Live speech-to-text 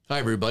Hi,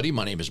 everybody.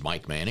 My name is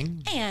Mike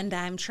Manning. And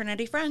I'm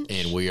Trinity French.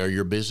 And we are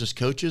your business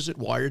coaches at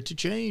Wired to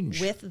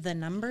Change. With the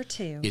number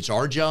 2. It's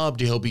our job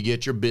to help you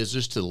get your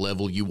business to the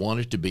level you want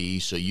it to be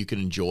so you can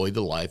enjoy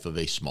the life of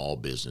a small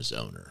business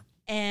owner.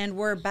 And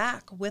we're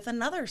back with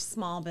another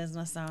small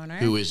business owner.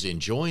 Who is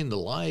enjoying the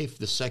life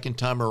the second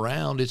time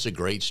around. It's a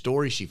great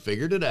story. She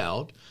figured it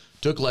out.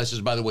 Took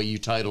lessons. By the way, you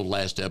titled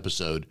last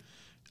episode,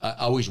 I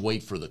always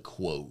wait for the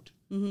quote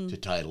to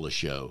title a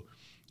show.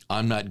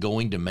 I'm not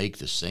going to make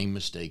the same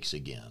mistakes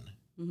again.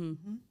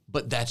 Mm-hmm.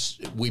 But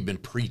we've been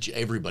preaching,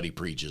 everybody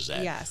preaches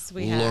that. Yes,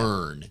 we have.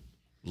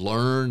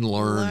 Learn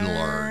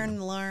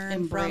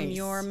Embrace. From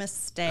your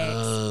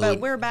mistakes. But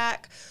we're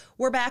back.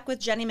 We're back with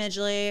Jenny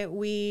Midgley.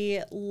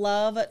 We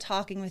love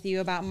talking with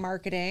you about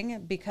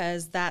marketing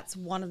because that's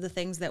one of the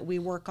things that we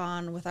work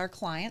on with our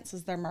clients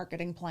is their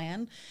marketing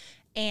plan.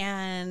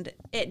 And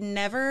it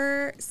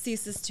never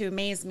ceases to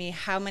amaze me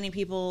how many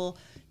people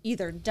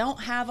either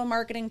don't have a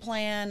marketing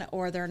plan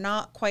or they're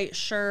not quite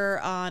sure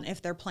on if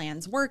their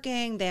plan's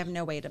working. They have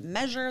no way to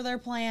measure their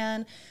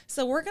plan.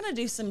 So we're going to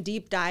do some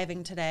deep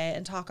diving today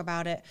and talk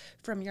about it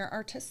from your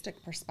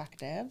artistic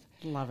perspective.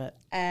 Love it.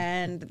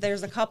 And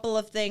there's a couple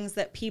of things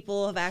that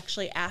people have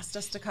actually asked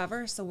us to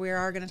cover. So we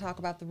are going to talk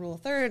about the rule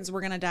of thirds.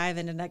 We're going to dive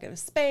into negative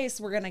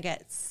space. We're going to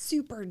get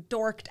super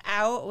dorked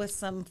out with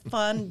some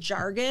fun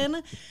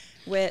jargon,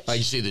 which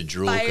you see the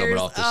drool coming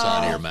off the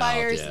side of your mouth.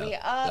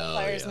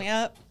 Fires me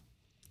up.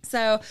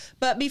 So,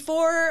 but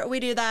before we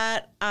do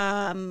that,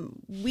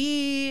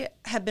 we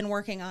have been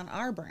working on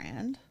our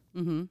brand,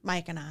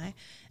 Mike and I,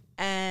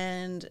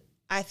 and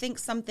I think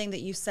something that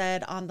you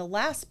said on the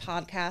last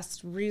podcast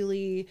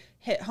really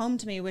hit home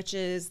to me, which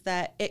is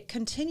that it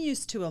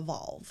continues to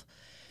evolve.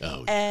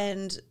 Oh,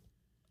 and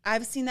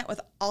I've seen that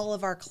with all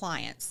of our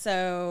clients.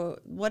 So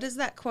what is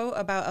that quote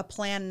about a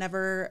plan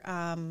never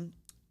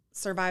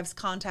survives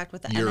contact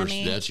with the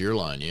enemy? That's your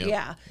line,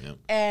 yeah.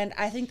 And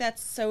I think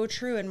that's so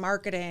true in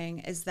marketing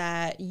is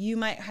that you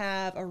might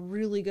have a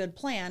really good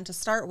plan to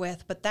start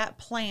with, but that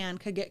plan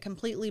could get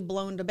completely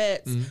blown to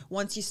bits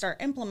once you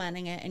start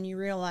implementing it and you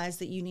realize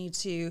that you need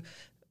to,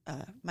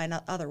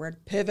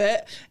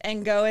 pivot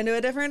and go into a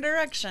different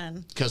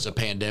direction. Because a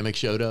pandemic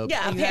showed up?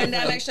 Yeah, a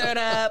pandemic showed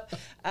up.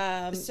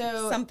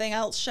 So something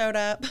else showed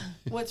up.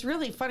 What's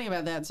really funny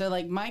about that, so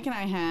like Mike and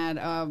I had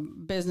a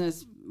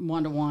business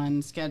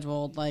one-to-one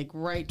scheduled like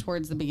right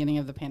towards the beginning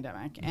of the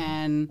pandemic.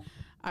 And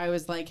I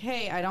was like,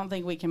 hey, I don't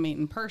think we can meet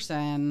in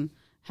person.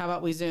 How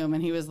about we Zoom?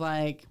 And he was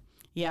like,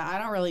 yeah, I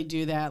don't really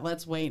do that.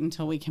 Let's wait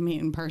until we can meet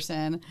in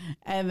person.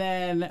 And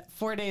then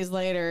 4 days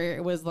later,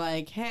 it was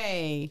like,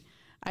 hey,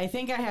 I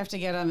think I have to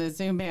get on the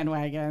Zoom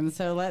bandwagon.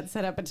 So let's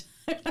set up a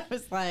time. I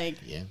was like,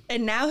 yeah.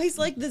 And now he's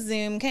like the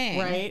Zoom king.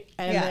 Right.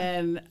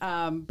 And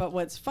then, but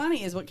what's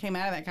funny is what came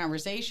out of that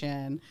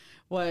conversation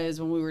was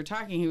when we were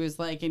talking, he was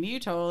like, and you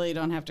totally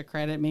don't have to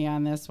credit me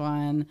on this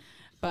one,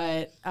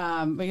 but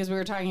because we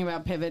were talking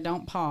about pivot,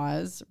 don't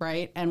pause,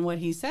 right? And what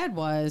he said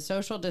was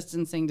social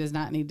distancing does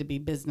not need to be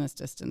business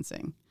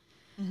distancing.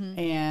 Mm-hmm.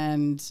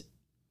 And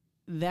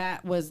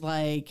that was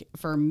like,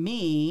 for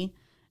me,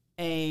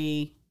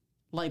 a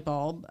light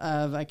bulb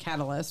of a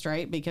catalyst,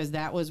 right? Because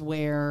that was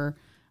where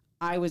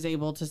I was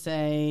able to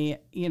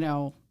say, you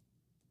know,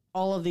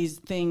 all of these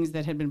things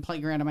that had been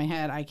plaguing around in my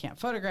head, I can't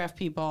photograph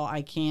people,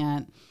 I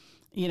can't,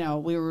 you know,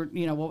 we were,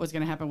 you know, what was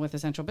going to happen with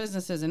essential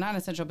businesses and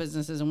non-essential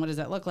businesses and what does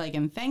that look like?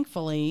 And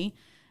thankfully,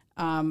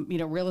 you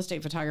know, real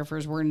estate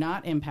photographers were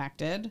not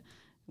impacted.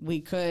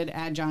 We could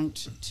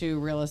adjunct to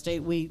real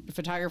estate.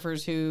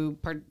 Photographers who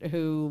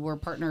were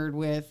partnered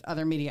with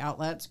other media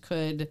outlets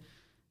could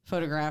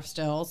photograph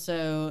still.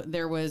 So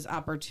there was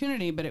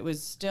opportunity, but it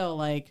was still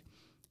like,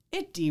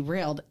 it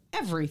derailed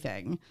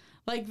everything.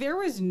 Like there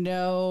was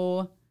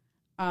no,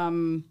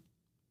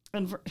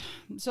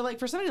 so like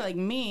for somebody like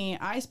me,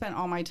 I spent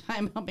all my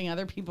time helping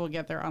other people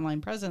get their online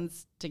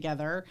presence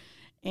together.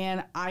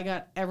 And I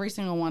got every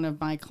single one of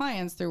my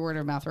clients through word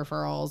of mouth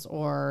referrals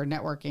or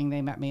networking.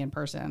 They met me in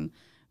person.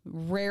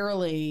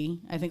 Rarely,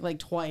 I think like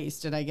twice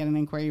did I get an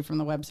inquiry from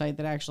the website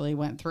that actually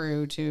went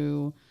through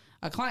to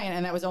a client.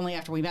 And that was only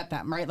after we met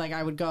them, right? Like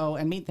I would go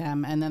and meet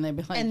them and then they'd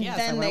be like, and yes,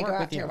 then I they work go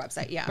with out to you. your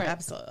website. Yeah, right.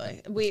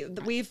 Absolutely.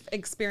 We've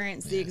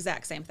experienced the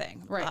exact same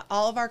thing. Right.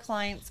 All of our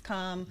clients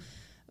come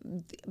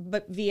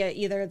but via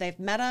either they've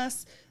met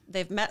us,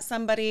 they've met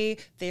somebody,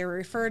 they were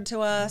referred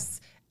to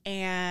us,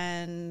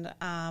 and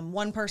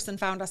one person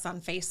found us on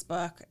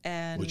Facebook,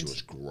 and which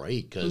was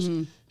great because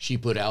she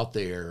put out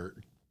there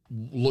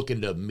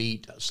looking to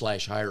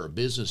meet/hire a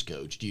business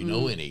coach. Do you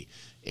know any?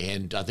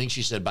 And I think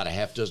she said about a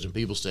half dozen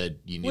people said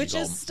you need to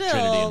call Trinity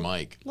and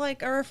Mike.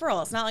 Like a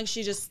referral. It's not like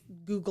she just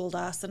Googled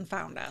us and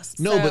found us.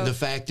 No, but the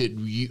fact that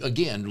you,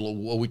 again,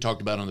 what we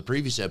talked about on the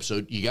previous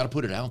episode, you got to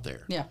put it out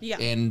there. Yeah.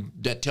 And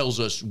that tells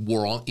us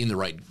we're headed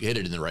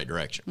in the right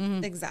direction.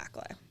 Mm-hmm.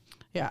 Exactly.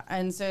 Yeah.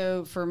 And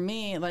so for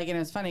me, like, and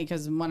it's funny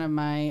because one of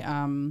my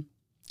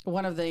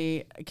one of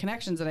the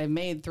connections that I've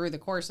made through the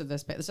course of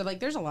this. So like,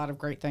 there's a lot of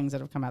great things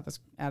that have come out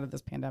of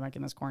this pandemic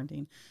and this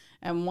quarantine.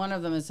 And one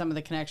of them is some of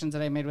the connections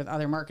that I made with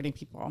other marketing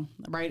people,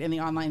 right, in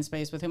the online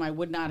space with whom I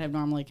would not have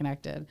normally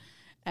connected.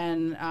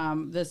 And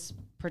this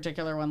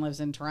particular one lives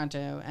in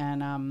Toronto,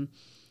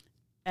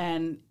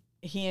 and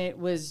he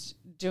was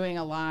doing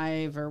a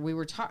live, or we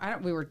were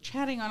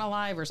chatting on a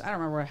live, or I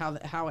don't remember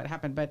how it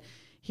happened, but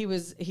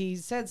he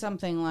said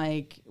something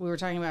like, we were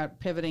talking about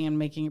pivoting and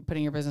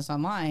putting your business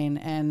online,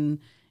 and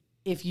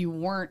if you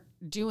weren't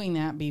doing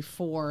that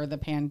before the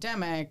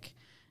pandemic,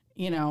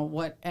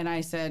 what? And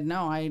I said,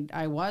 no,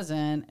 I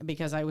wasn't,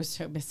 because I was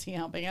so busy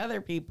helping other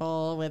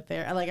people with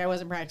I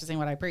wasn't practicing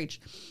what I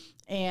preach.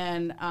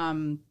 And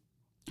I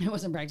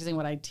wasn't practicing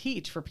what I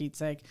teach, for Pete's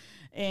sake.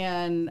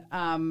 And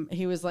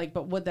he was like,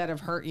 but would that have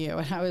hurt you?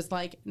 And I was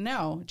like,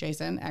 no,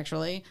 Jason,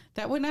 actually,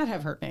 that would not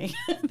have hurt me.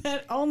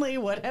 That only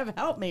would have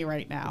helped me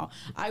right now.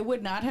 I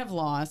would not have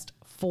lost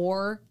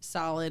 4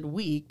 solid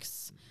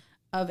weeks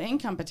of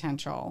income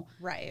potential.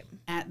 Right.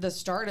 At the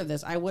start of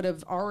this, I would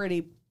have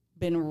already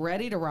been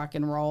ready to rock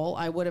and roll.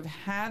 I would have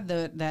had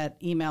that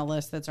email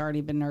list that's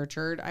already been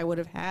nurtured. I would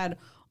have had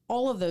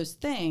all of those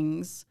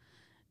things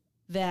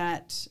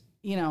that,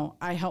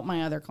 I help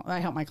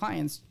my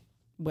clients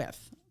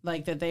with,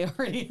 like, that they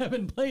already have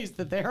in place,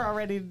 that they're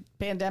already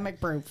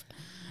pandemic proof.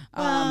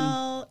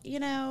 Well,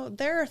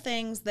 there are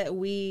things that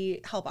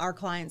we help our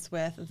clients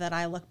with that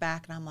I look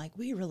back and I'm like,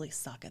 we really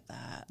suck at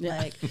that. Yeah.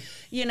 Like,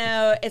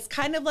 it's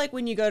kind of like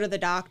when you go to the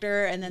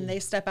doctor and then they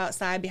step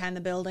outside behind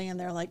the building and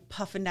they're like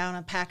puffing down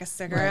a pack of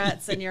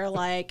cigarettes, right. And you're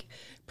like,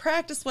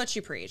 practice what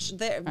you preach.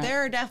 There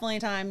are definitely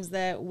times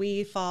that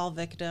we fall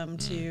victim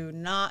to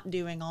not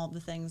doing all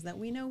the things that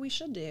we know we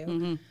should do.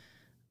 Mm-hmm.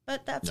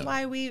 But that's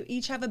why we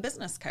each have a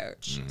business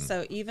coach. Mm-hmm.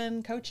 So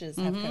even coaches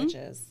have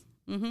coaches.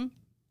 Mm-hmm.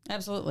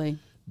 Absolutely.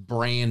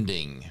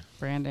 Branding.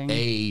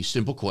 A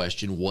simple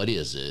question, what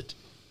is it?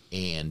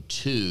 And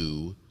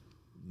 2,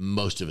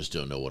 most of us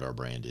don't know what our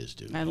brand is,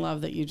 do we? I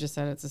love that you just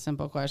said it's a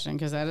simple question,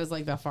 because that is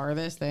like the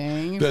farthest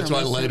thing. That's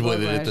why I led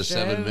with it at the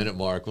 7-minute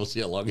mark. We'll see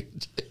how long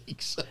it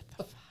takes. What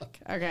the fuck?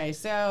 Okay,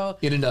 so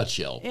in a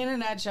nutshell,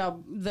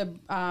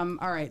 all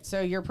right.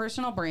 So your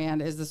personal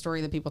brand is the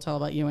story that people tell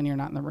about you when you're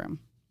not in the room.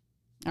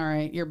 All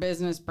right. Your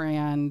business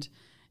brand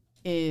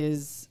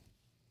is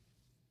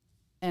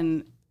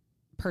an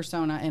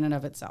persona in and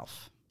of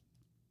itself.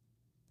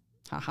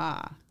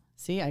 Haha.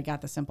 See, I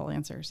got the simple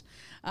answers.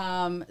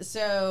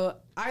 So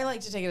I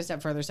like to take it a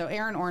step further. So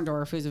Aaron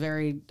Orndorff, who's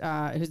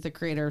who's the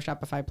creator of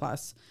Shopify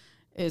Plus,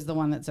 is the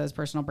one that says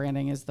personal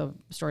branding is the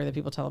story that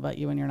people tell about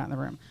you when you're not in the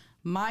room.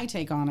 My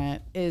take on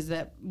it is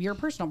that your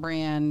personal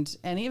brand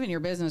and even your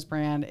business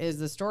brand is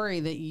the story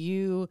that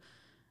you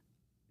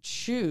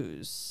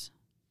choose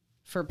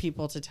for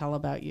people to tell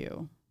about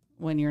you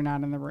when you're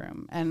not in the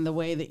room, and the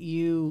way that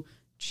you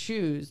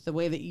choose, the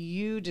way that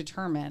you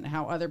determine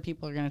how other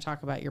people are going to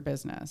talk about your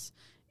business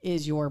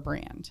is your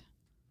brand.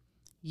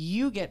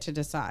 You get to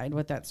decide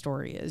what that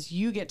story is.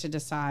 You get to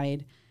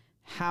decide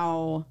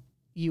how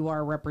you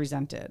are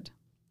represented.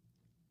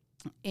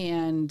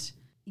 And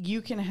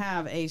you can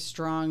have a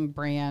strong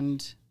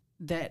brand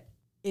that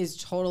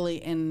is totally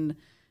in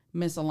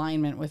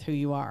misalignment with who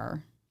you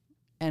are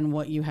and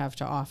what you have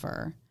to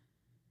offer.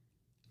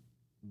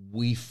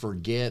 We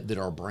forget that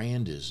our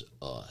brand is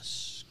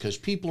us, because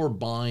people are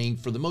buying,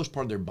 for the most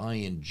part, they're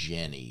buying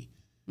Jenny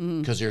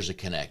because there's a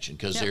connection,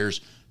 because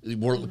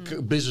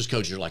business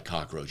coaches are like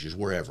cockroaches.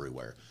 We're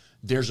everywhere.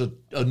 There's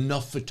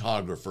enough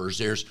photographers.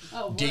 There's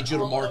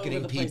digital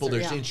marketing people.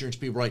 There's insurance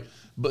people, right?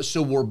 But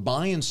so we're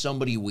buying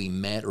somebody we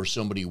met or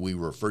somebody we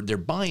referred. They're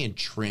buying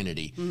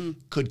Trinity.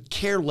 Could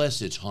care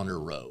less it's Hunter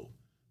Rowe.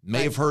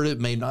 May have heard it,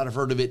 may not have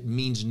heard of it.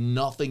 Means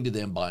nothing to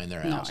them buying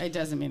their house. No, it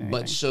doesn't mean anything.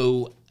 But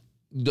so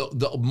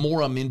the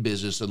more I'm in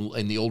business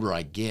and the older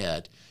I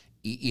get,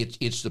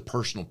 it's the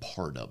personal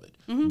part of it.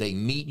 They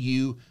meet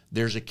you.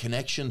 There's a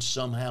connection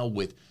somehow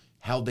with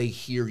how they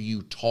hear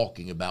you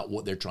talking about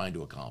what they're trying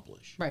to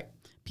accomplish. Right.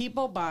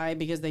 People buy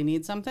because they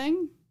need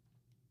something,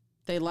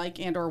 they like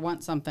and or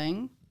want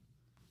something,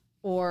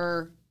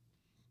 or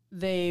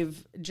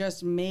they've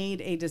just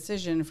made a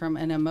decision from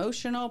an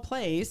emotional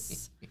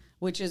place,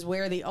 which is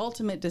where the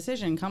ultimate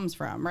decision comes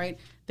from, right?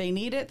 They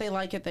need it, they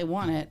like it, they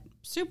want it.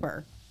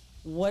 Super.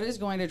 What is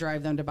going to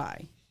drive them to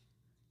buy?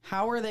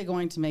 How are they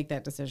going to make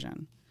that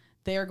decision?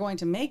 They are going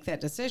to make that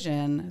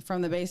decision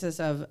from the basis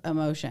of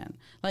emotion.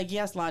 Like,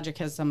 yes, logic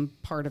has some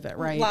part of it,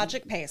 right?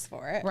 Logic pays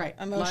for it. Right.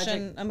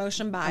 Emotion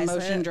buys it.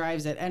 Emotion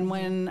drives it. And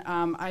when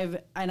I've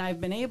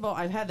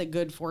had the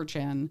good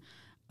fortune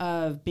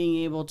of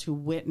being able to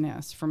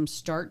witness from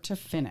start to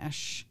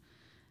finish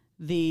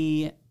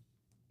the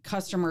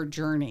customer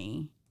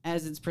journey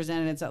as it's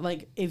presented. It's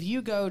like, if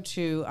you go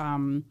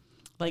to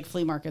like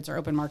flea markets or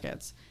open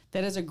markets,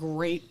 that is a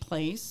great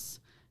place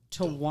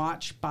to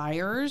watch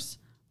buyers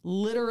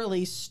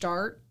literally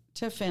start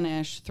to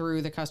finish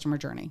through the customer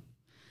journey.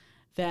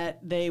 That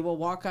they will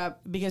walk up,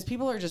 because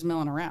people are just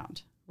milling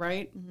around,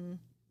 right?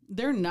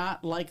 They're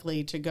not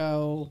likely to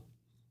go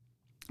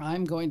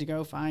I'm going to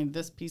go find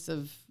this piece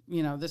of,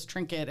 this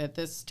trinket at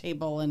this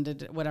table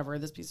and whatever,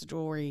 this piece of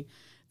jewelry.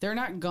 They're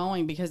not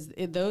going because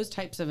those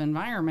types of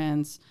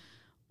environments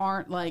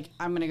aren't like,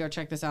 I'm going to go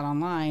check this out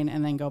online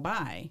and then go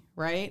buy,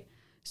 right?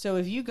 So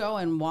if you go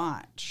and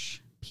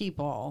watch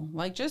people,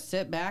 like just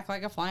sit back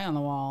like a fly on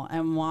the wall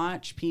and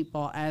watch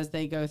people as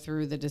they go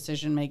through the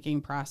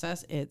decision-making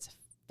process, it's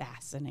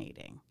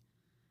fascinating,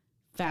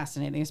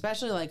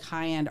 especially like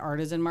high-end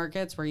artisan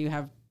markets where you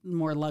have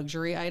more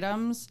luxury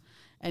items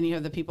and you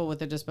have the people with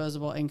the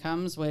disposable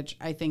incomes, which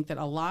I think that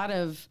a lot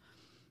of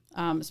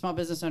small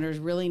business owners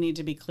really need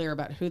to be clear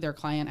about who their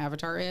client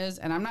avatar is.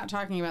 And I'm not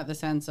talking about the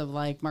sense of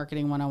like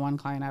marketing 101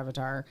 client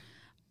avatar.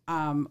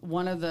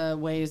 One of the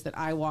ways that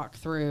I walk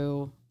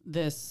through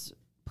this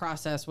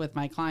process with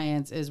my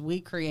clients is we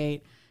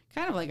create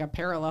kind of like a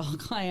parallel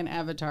client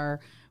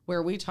avatar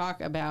where we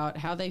talk about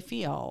how they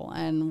feel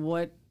and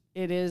what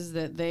it is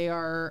that they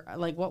are,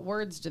 like what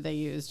words do they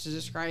use to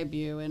describe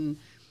you, and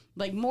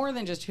like more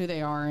than just who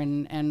they are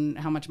and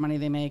how much money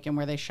they make and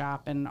where they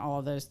shop and all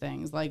of those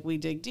things. Like we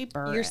dig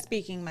deeper. You're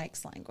speaking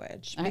Mike's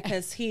language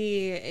because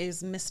he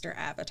is Mr.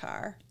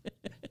 Avatar.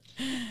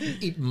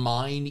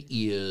 Mine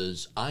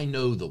is, I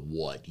know the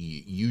what.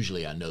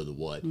 Usually I know the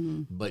what,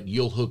 but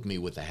you'll hook me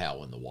with the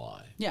how and the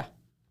why. Yeah.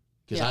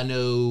 Because I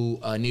know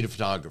I need a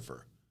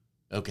photographer.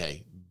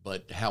 Okay.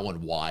 But how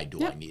and why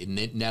do I need? And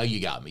then, now you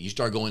got me. You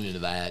start going into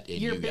that. And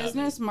your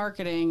business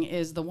marketing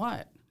is the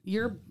what.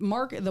 Your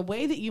market, the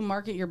way that you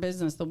market your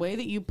business, the way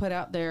that you put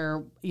out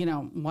there,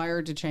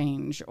 Wired to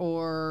Change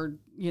or,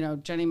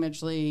 Jenny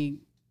Midgley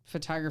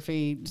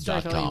photography.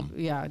 .com.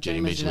 Yeah.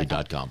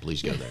 JennyMidgley.com.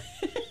 Please go there.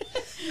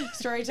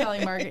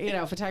 Storytelling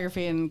market,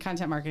 photography and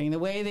content marketing. The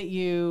way that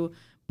you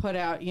put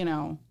out, I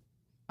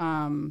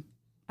don't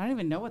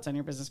even know what's on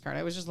your business card.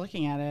 I was just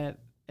looking at it.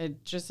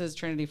 It just says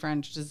Trinity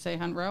French. Does it say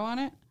Hunt Row on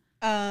it?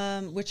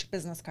 Which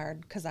business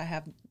card? Because I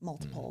have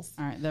multiples.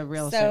 All right, the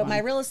real estate So one. my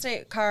real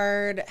estate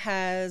card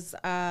has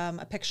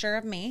a picture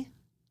of me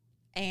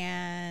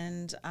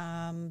and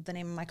the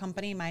name of my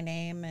company, my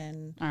name,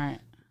 and all right,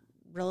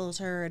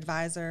 realtor,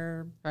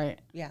 advisor. Right.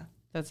 Yeah.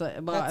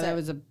 That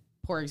was a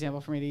poor example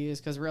for me to use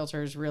because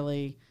realtors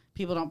really,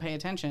 people don't pay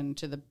attention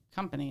to the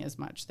company as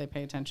much. They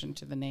pay attention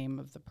to the name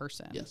of the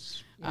person.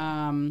 Yes.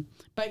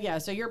 But yeah,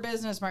 so your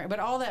business market, but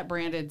all that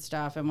branded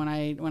stuff. And when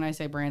I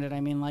say branded, I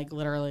mean like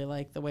literally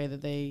like the way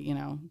that they,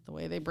 the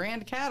way they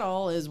brand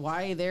cattle is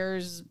why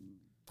there's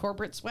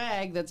corporate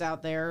swag that's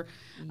out there.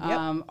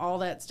 Yep. All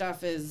that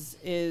stuff is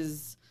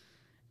it's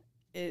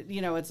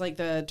like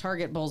the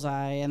Target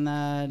bullseye and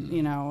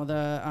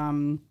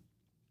the,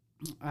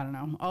 I don't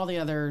know, all the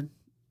other,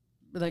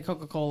 like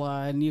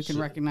Coca-Cola, and you can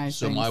recognize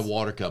So things. my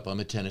water cup, I'm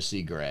a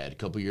Tennessee grad. A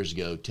couple years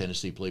ago,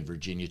 Tennessee played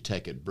Virginia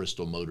Tech at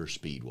Bristol Motor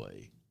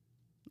Speedway.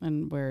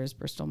 And where is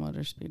Bristol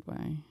Motor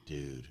Speedway?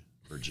 Dude,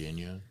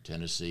 Virginia,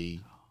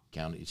 Tennessee,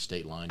 county,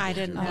 state line. I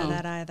didn't know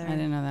that either. I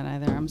didn't know that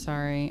either. I'm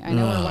sorry. I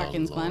know where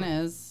Watkins Glen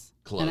is.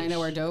 Close. And I know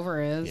where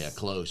Dover is. Yeah,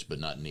 close,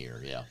 but not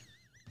near, yeah.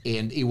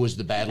 And it was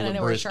the Battle and I of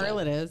know Bristol. where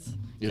Charlotte is.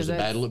 It was the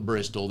Battle at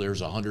Bristol.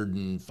 There's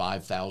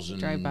 105,000,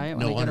 drive by it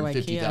when I go to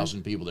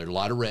 150,000 people there. A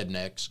lot of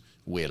rednecks.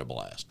 We had a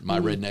blast. My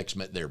rednecks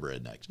met their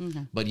rednecks.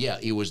 Okay. But yeah,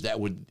 it was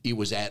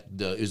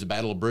the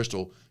Battle of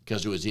Bristol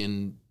because it was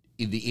in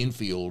the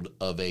infield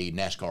of a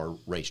NASCAR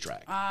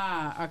racetrack.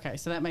 Ah, okay.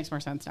 So that makes more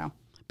sense now.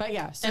 But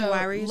yeah, so and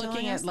why were you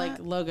looking at like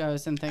that?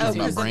 logos and things. Oh,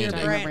 because of your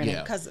branding.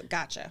 Yeah. Because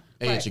gotcha.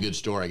 Hey, right. It's a good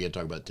story. I get to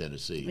talk about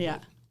Tennessee. Yeah.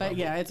 But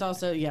yeah, it's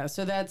also,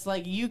 so that's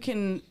like you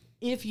can,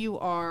 if you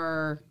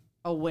are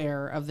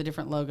aware of the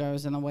different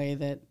logos and the way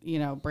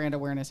that, brand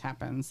awareness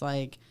happens,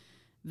 like,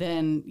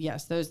 then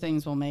yes, those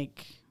things will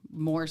make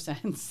more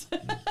sense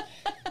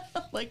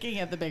looking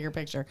at the bigger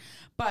picture.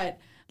 But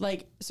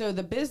like, so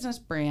the business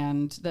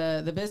brand,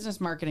 the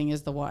business marketing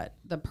is the what,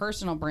 the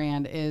personal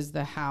brand is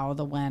the how,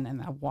 the when, and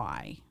the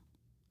why.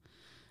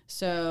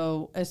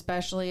 So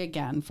especially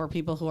again, for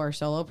people who are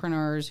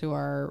solopreneurs, who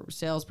are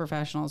sales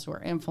professionals, who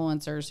are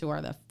influencers, who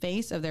are the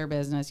face of their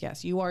business,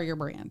 yes, you are your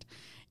brand.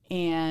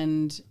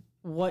 And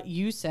what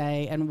you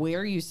say and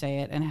where you say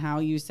it and how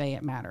you say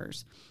it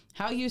matters.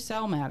 How you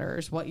sell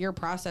matters, what your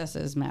process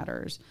is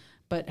matters,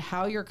 but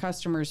how your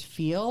customers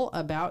feel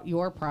about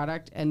your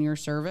product and your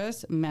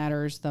service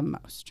matters the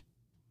most.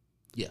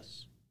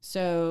 Yes.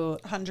 So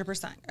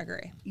 100%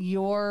 agree.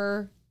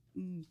 Your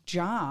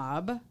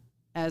job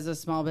as a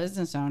small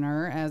business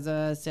owner, as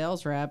a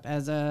sales rep,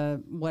 as a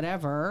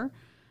whatever,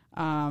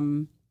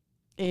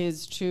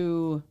 is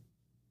to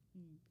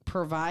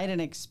provide an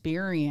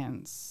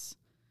experience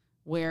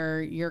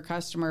where your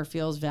customer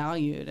feels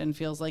valued and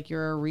feels like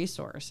you're a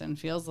resource and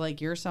feels like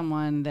you're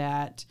someone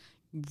that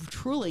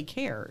truly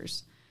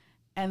cares.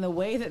 And the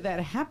way that that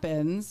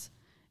happens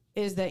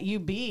is that you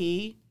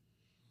be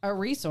a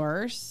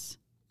resource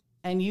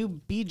and you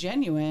be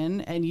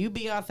genuine and you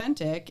be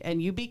authentic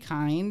and you be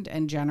kind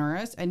and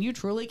generous and you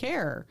truly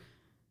care.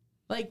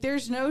 Like,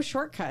 there's no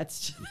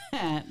shortcuts to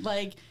that.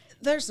 Like,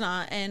 there's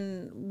not.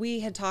 And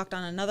we had talked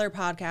on another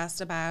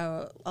podcast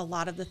about a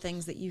lot of the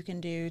things that you can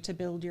do to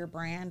build your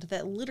brand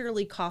that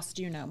literally cost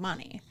you no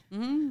money.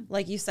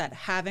 Like you said,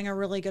 having a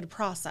really good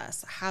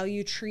process, how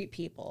you treat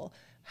people,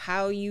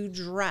 how you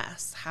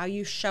dress, how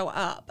you show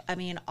up. I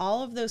mean,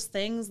 all of those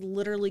things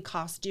literally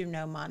cost you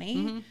no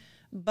money,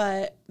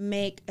 but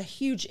make a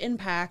huge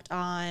impact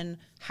on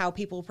how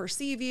people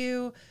perceive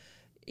you.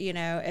 You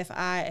know, if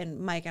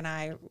Mike and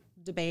I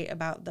debate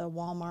about the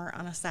Walmart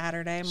on a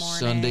Saturday morning.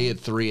 Sunday at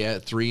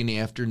 3 in the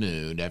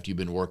afternoon after you've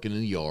been working in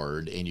the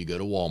yard and you go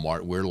to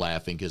Walmart, we're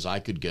laughing because I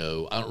could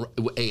go,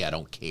 I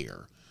don't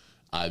care.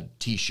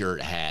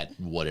 T-shirt, hat,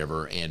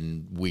 whatever,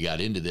 and we got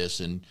into this,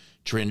 and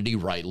Trinity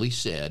rightly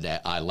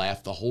said, I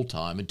laughed the whole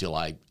time until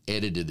I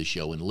edited the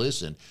show and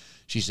listened.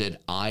 She said,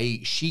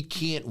 she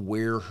can't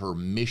wear her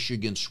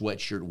Michigan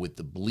sweatshirt with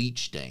the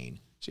bleach stain.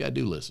 See, I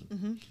do listen.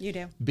 Mm-hmm, you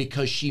do.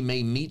 Because she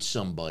may meet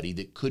somebody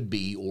that could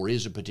be or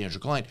is a potential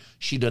client.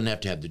 She doesn't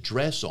have to have the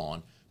dress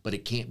on, but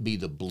it can't be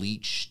the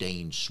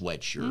bleach-stained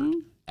sweatshirt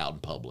out in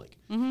public.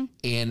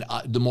 And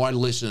the more I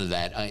listen to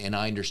that, and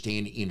I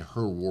understand in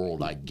her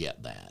world, I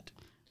get that.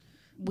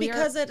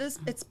 Because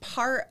it's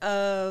part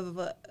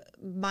of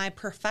my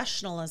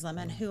professionalism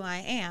and who I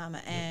am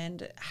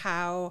and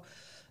how,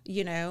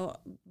 you know,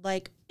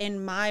 like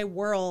in my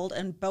world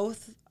and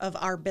both of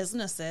our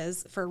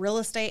businesses for real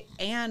estate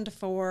and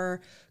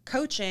for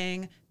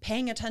coaching,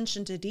 paying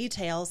attention to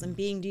details and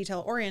being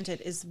detail oriented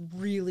is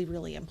really,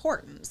 really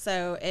important.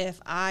 So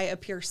if I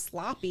appear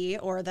sloppy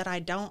or that I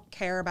don't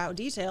care about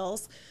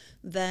details,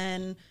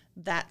 then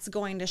that's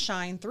going to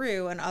shine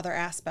through in other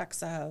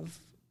aspects of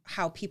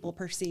how people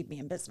perceive me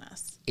in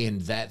business. And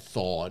that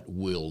thought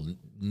will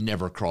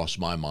never cross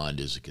my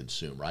mind as a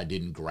consumer. I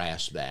didn't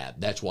grasp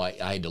that. That's why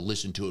I had to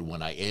listen to it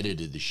when I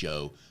edited the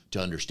show to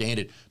understand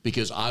it,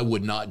 because I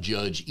would not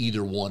judge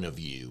either one of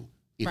you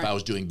if I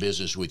was doing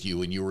business with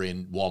you and you were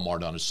in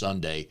Walmart on a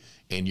Sunday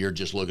and you're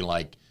just looking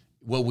like,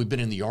 well, we've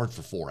been in the yard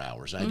for 4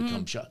 hours. I had to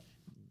come shop.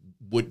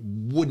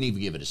 Wouldn't even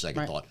give it a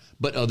second thought.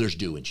 But others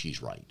do, and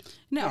she's right.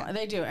 No,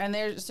 they do. And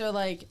they're so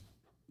like,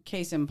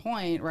 case in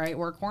point, right?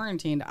 We're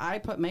quarantined. I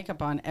put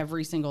makeup on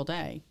every single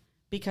day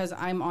because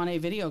I'm on a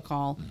video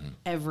call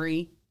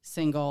every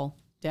single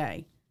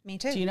day. Me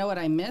too. Do you know what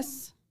I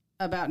miss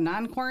about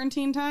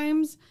non-quarantine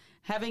times?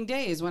 Having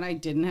days when I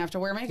didn't have to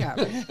wear makeup.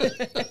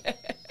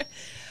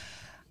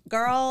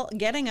 Girl,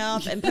 getting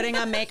up and putting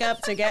on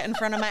makeup to get in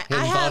front of my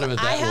I have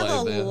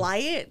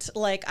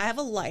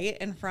a light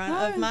in front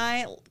of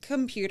my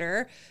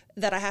computer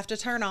that I have to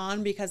turn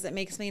on because it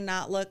makes me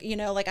not look, you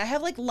know, like I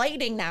have like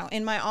lighting now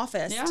in my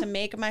office to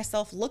make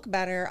myself look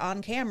better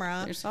on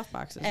camera. There's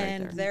softboxes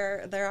and right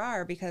there. there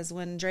are, because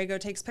when Drago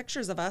takes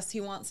pictures of us,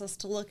 he wants us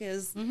to look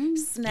as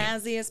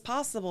snazzy as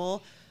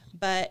possible.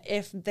 But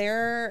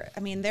there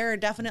are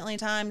definitely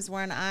times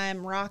when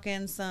I'm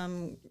rocking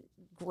some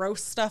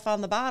gross stuff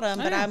on the bottom,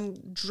 but I'm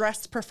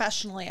dressed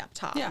professionally up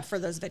top for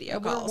those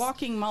video calls. We're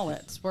walking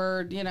mullets.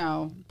 We're, you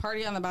know,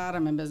 party on the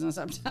bottom and business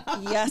up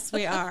top. Yes,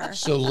 we are.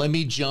 So let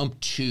me jump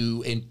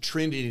to, and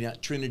Trinity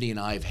and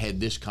I have had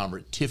this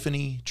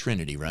conversation.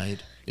 Trinity,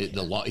 right?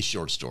 The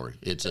short story.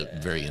 It's a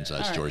very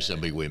inside story. Right.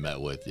 Somebody we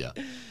met with,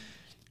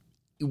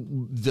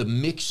 the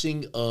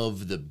mixing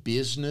of the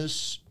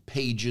business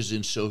pages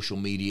in social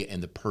media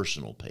and the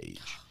personal page.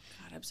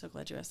 I'm so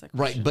glad you asked that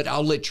question. Right, but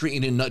I'll let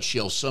Trina, in a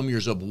nutshell, sum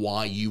yours up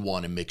why you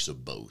want a mix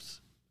of both.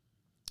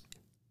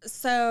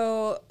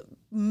 So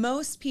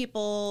most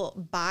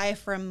people buy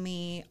from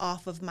me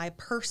off of my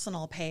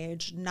personal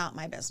page, not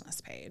my business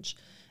page.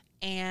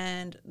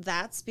 And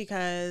that's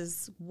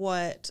because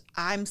what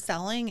I'm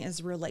selling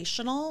is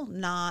relational,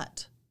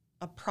 not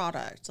a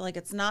product. Like,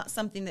 it's not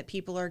something that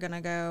people are going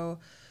to go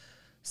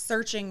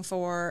searching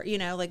for, you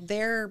know, like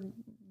they're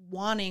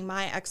wanting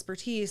my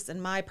expertise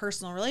and my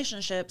personal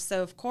relationships.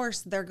 So of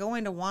course they're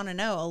going to want to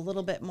know a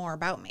little bit more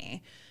about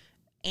me.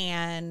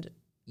 And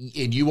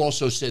you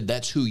also said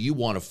that's who you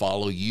want to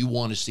follow. You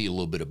want to see a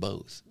little bit of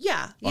both.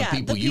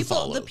 People you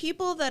follow. The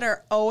people that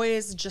are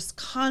always just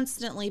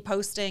constantly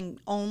posting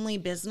only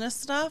business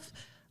stuff,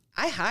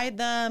 I hide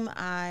them.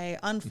 I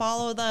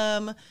unfollow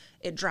them.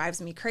 It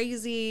drives me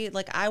crazy.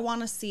 Like, I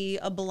want to see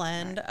a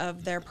blend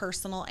of their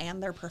personal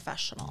and their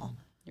professional.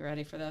 You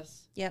ready for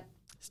this? Yep.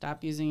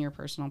 Stop using your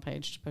personal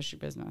page to push your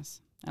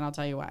business. And I'll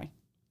tell you why.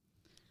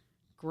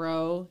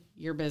 Grow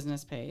your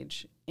business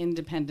page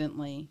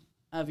independently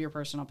of your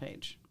personal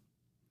page.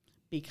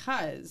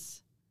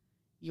 Because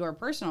your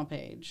personal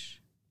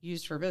page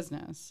used for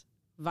business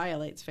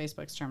violates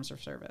Facebook's terms of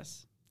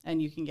service.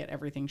 And you can get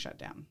everything shut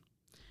down.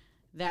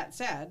 That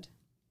said,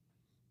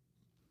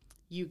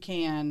 you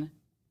can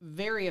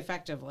very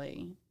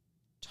effectively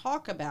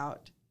talk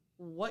about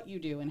what you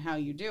do and how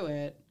you do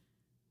it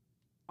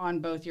on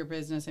both your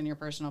business and your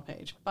personal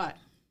page. But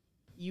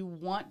you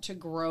want to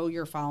grow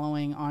your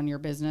following on your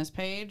business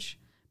page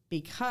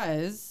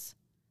because,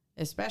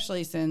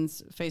 especially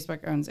since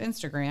Facebook owns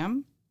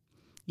Instagram,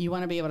 you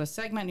want to be able to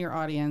segment your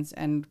audience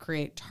and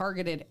create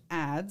targeted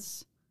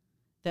ads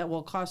that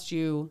will cost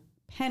you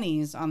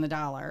pennies on the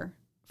dollar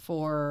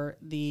for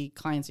the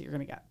clients that you're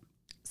going to get.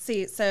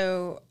 See,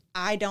 so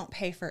I don't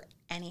pay for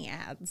any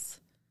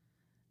ads.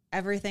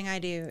 Everything I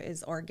do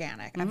is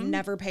organic. I've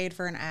never paid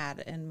for an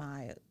ad in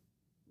my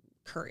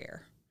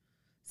career.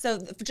 So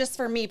just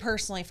for me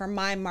personally, for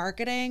my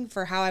marketing,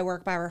 for how I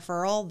work by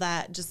referral,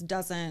 that just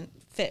doesn't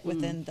fit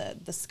within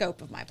the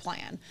scope of my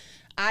plan.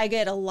 I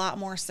get a lot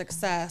more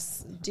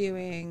success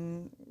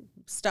doing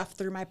stuff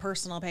through my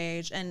personal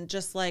page, and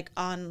just like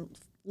on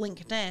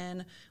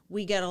LinkedIn,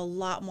 we get a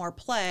lot more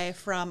play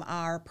from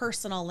our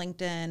personal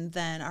LinkedIn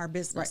than our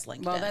business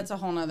LinkedIn. Well, that's a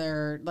whole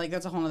nother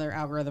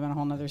algorithm and a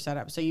whole nother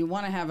setup. So you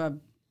want to have a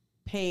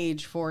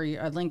page for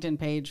a LinkedIn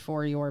page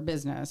for your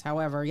business.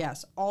 However,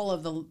 yes, all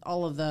of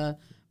the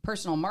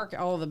personal market,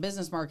 all of the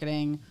business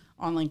marketing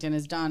on LinkedIn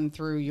is done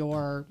through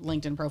your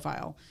LinkedIn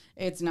profile.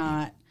 It's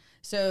not.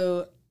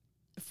 So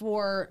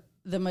for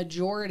the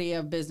majority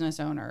of business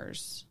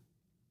owners,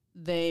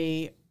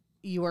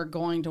 you are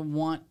going to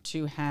want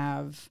to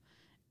have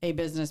a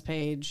business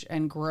page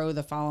and grow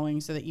the following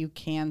so that you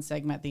can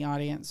segment the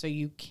audience, so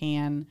you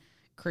can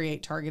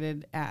create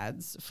targeted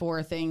ads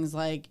for things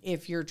like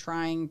if you're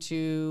trying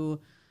to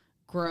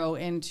grow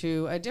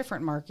into a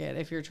different market,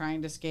 if you're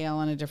trying to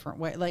scale in a different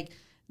way. Like,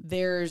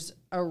 there's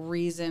a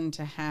reason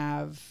to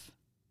have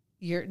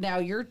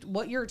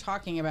what you're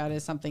talking about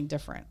is something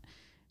different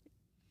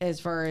as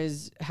far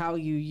as how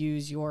you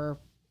use your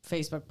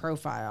Facebook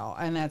profile,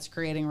 and that's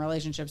creating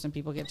relationships, and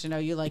people get to know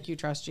you, like you,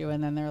 trust you,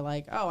 and then they're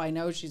like, oh, I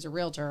know she's a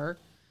realtor,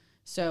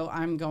 so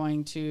I'm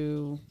going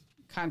to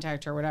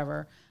contact her,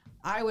 whatever.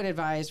 I would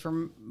advise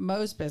for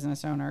most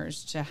business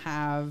owners to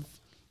have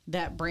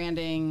that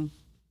branding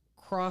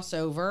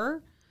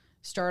crossover,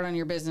 start on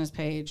your business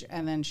page,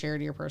 and then share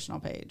to your personal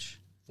page.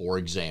 For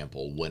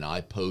example, when I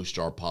post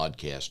our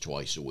podcast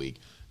twice a week,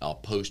 I'll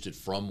post it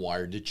from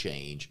Wired to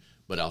Change,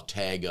 but I'll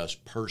tag us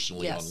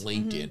personally on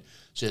LinkedIn.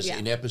 Says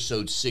in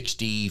episode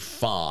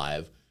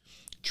 65,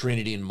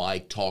 Trinity and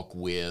Mike talk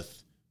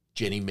with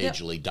Jenny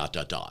Midgley, ...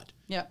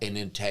 Yep. And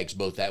then tags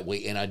both that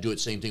way. And I do it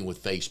same thing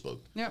with Facebook.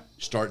 Yep.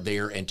 Start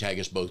there and tag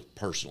us both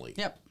personally.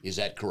 Yep. Is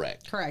that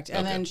correct? Correct.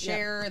 And then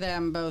share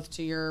them both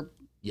to your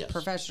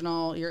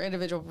your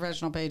individual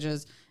professional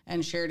pages,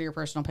 and share to your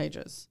personal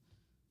pages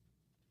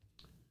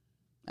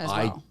as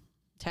well.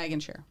 Tag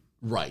and share.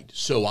 Right.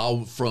 So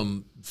I'll,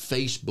 from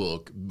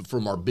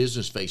our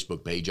business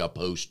Facebook page, I'll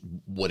post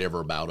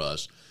whatever about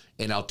us,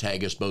 and I'll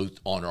tag us both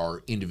on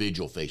our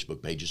individual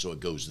Facebook pages so it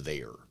goes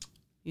there.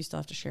 You still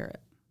have to share it.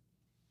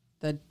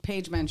 The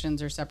page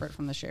mentions are separate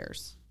from the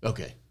shares.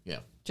 Okay. Yeah.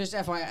 Just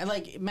FYI,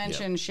 like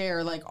mention,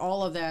 share, like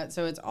all of that.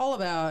 So it's all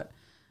about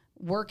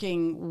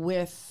working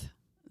with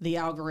the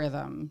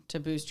algorithm to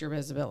boost your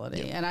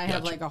visibility. Yeah. And I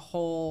have like a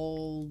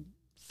whole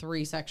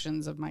 3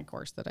 sections of my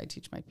course that I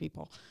teach my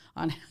people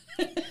on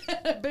how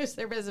to boost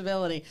their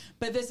visibility.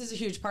 But this is a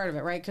huge part of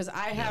it, right? Because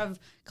I have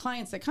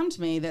clients that come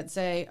to me that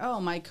say, oh,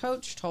 my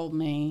coach told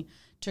me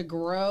to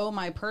grow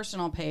my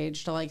personal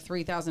page to like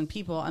 3,000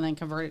 people and then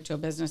convert it to a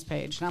business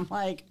page. And I'm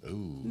like,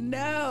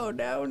 no.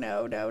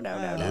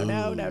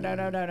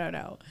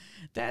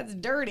 That's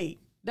dirty.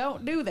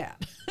 Don't do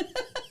that.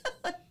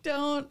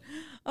 Don't.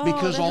 Oh,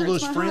 because all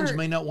those friends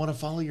may not want to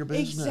follow your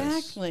business.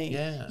 Exactly.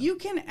 Yeah. You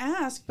can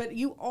ask, but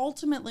you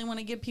ultimately want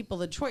to give people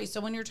the choice.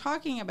 So when you're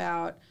talking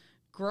about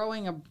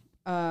growing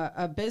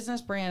a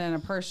business brand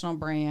and a personal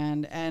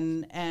brand,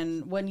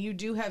 and when you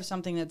do have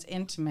something that's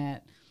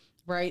intimate,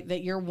 right,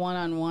 that you're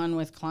one-on-one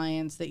with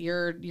clients, that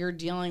you're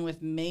dealing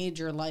with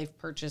major life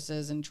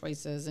purchases and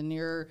choices, and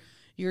you're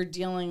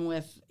dealing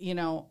with,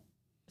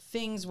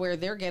 things where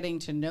they're getting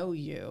to know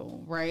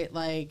you, right?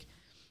 Like,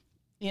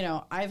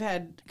 I've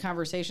had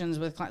conversations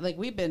with clients, like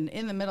we've been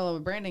in the middle of a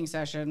branding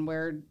session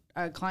where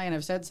a client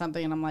have said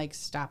something and I'm like,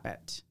 stop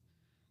it.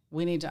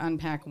 We need to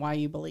unpack why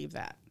you believe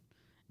that.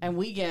 And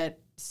we get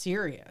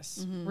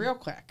serious real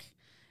quick.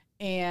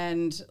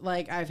 And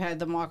like, I've had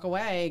them walk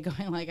away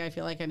going like, I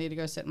feel like I need to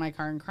go sit in my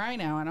car and cry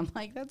now. And I'm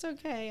like, that's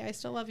okay. I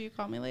still love you.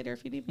 Call me later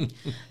if you need me.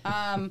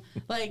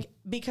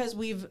 Because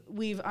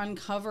we've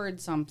uncovered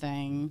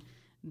something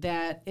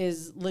that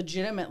is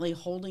legitimately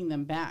holding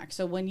them back.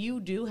 So when you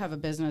do have a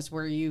business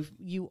where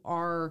you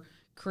are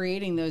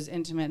creating those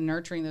intimate,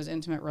 nurturing those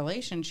intimate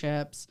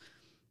relationships,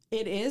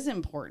 it is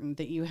important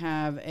that you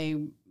have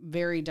a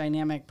very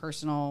dynamic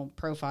personal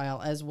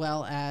profile as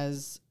well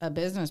as a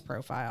business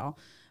profile.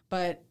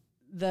 But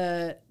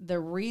the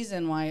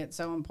reason why it's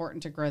so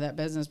important to grow that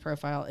business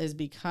profile is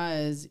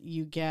because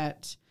you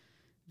get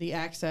the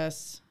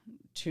access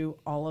to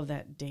all of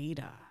that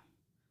data.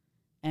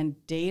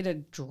 And data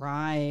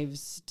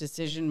drives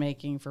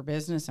decision-making for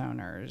business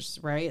owners,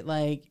 right?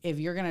 Like, if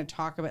you're going to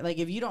talk about, like,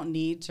 if you don't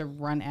need to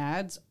run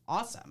ads,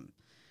 awesome.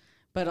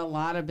 But a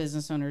lot of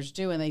business owners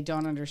do, and they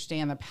don't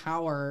understand the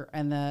power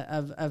and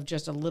of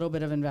just a little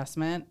bit of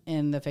investment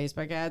in the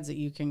Facebook ads that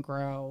you can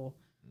grow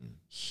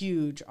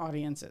huge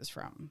audiences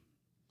from.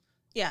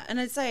 Yeah, and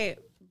I'd say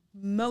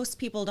most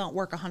people don't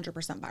work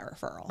 100% by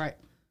referral. Right.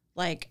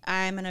 Like,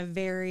 I'm in a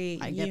very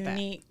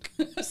unique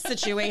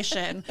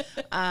situation,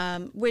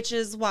 which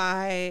is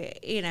why,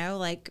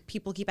 like,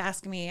 people keep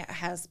asking me,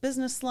 has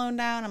business slowed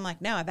down? I'm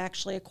like, no, I've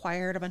actually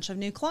acquired a bunch of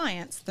new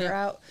clients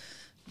throughout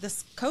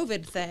this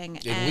COVID thing.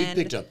 And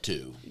we picked up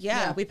 2.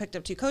 Yeah, we picked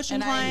up 2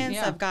 coaching clients.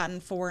 I've gotten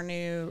 4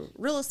 new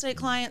real estate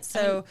clients.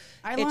 So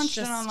I launched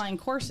an online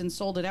course and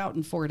sold it out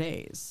in 4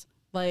 days.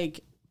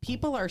 Like,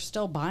 people are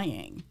still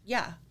buying.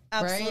 Yeah,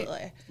 absolutely.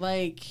 Right?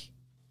 Like,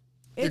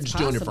 they're just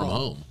doing it from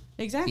home.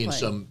 Exactly. In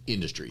some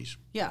industries.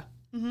 Yeah.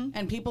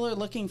 And people are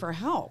looking for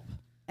help.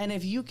 And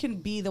if you can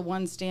be the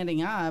one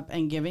standing up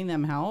and giving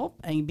them help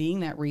and being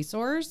that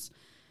resource,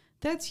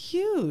 that's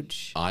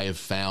huge. I have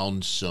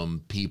found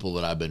some people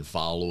that I've been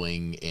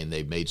following, and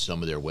they've made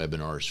some of their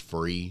webinars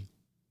free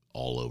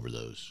all over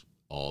those.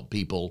 All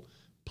people,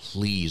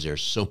 please,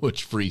 there's so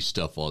much free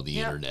stuff on the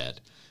internet.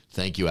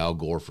 Thank you, Al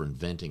Gore, for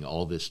inventing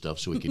all this stuff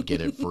so we could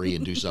get it free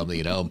and do something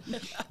at home.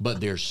 But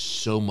there's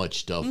so much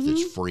stuff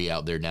that's free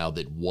out there now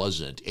that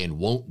wasn't and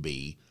won't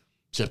be.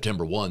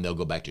 September 1, they'll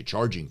go back to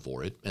charging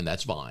for it, and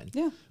that's fine.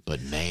 Yeah. But,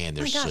 man,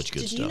 there's such good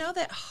stuff. Did you know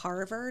that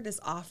Harvard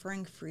is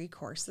offering free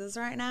courses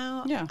right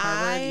now? Yeah,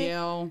 Harvard,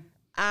 Yale.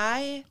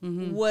 I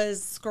was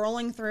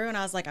scrolling through, and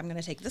I was like, I'm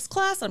going to take this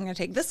class, I'm going to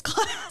take this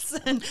class.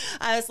 And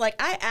I was like,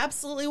 I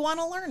absolutely want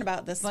to learn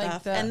about this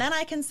stuff. And then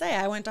I can say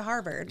I went to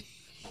Harvard.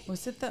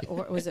 Was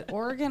it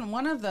Oregon?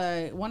 One of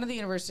the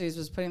universities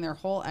was putting their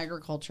whole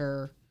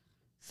agriculture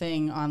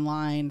thing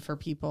online for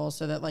people,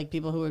 so that like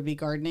people who would be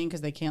gardening because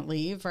they can't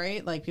leave,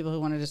 right? Like people who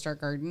wanted to start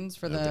gardens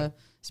for the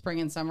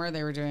spring and summer,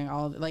 they were doing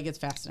all like, it's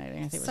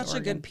fascinating. I think Such a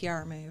good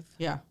PR move.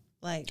 Yeah.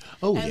 Like,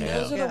 and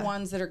those are the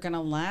ones that are going to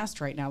last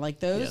right now. Like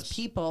those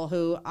people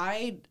who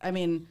I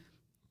mean,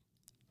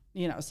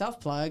 you know,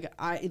 self-plug,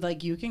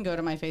 like you can go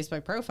to my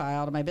Facebook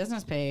profile, to my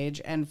business page,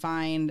 and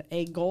find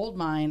a gold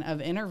mine of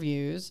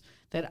interviews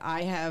that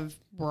I have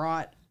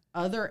brought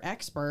other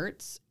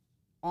experts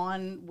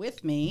on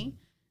with me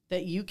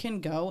that you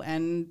can go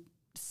and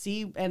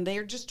see, and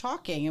they're just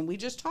talking, and we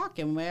just talk,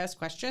 and we ask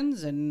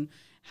questions, and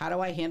how do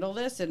I handle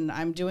this? And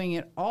I'm doing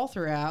it all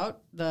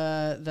throughout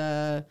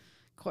the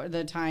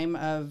time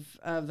of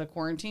the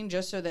quarantine,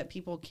 just so that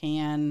people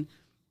can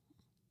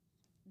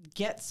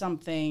get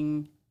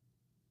something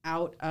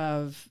out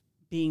of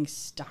being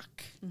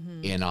stuck.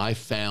 And I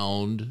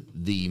found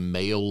the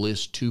Mail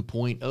List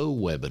 2.0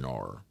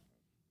 webinar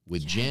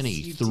with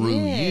Jenny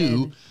through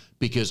you,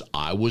 because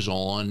I was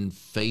on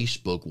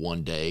Facebook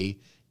one day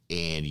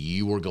and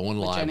you were going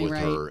live with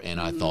her, and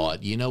I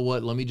thought, you know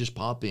what, let me just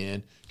pop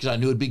in, because I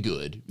knew it'd be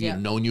good. You know,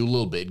 knowing you a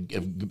little bit,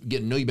 getting to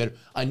know you better,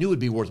 I knew it'd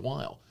be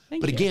worthwhile.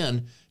 But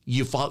again,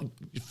 you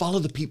follow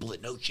the people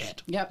that know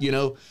Chet. You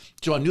know,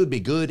 so I knew it'd be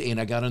good,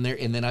 and I got in there,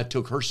 and then I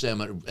took her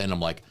seminar, and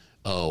I'm like,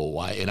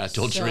 and I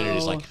told Serenity,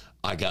 it's like,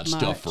 I got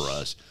stuff for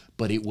us.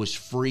 But it was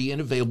free and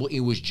available.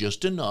 It was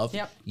just enough.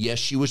 Yes,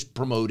 she was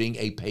promoting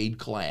a paid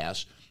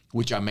class,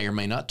 which I may or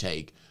may not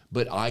take,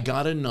 but I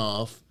got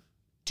enough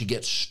to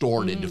get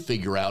started to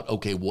figure out,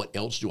 okay, what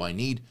else do I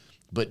need?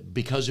 But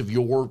because of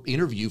your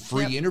interview,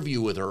 free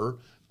interview with her,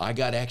 I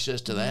got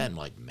access to that. And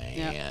like,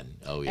 man,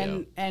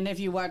 And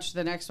if you watch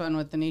the next one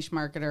with the niche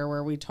marketer,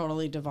 where we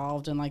totally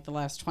devolved in like the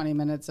last 20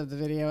 minutes of the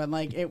video, and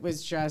like it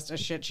was just a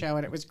shit show,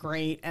 and it was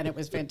great, and it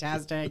was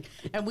fantastic,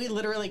 and we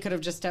literally could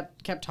have just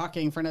kept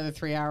talking for another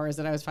 3 hours,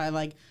 and I was finally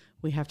like,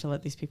 we have to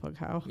let these people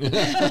go.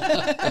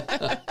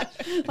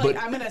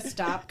 I'm going to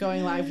stop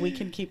going live. We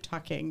can keep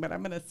talking, but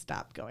I'm going to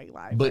stop going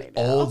live. But right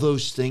now. all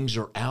those things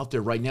are out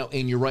there right now.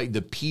 And you're right.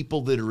 The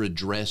people that are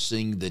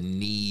addressing the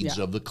needs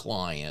of the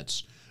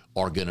clients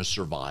are going to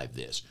survive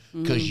this,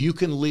 because you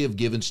can live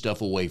giving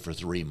stuff away for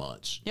 3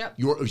 months.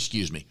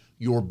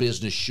 Your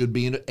business should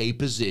be in a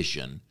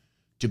position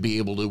to be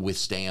able to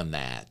withstand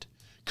that,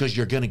 because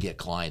you're going to get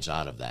clients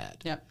out of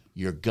that.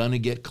 You're going to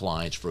get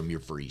clients from your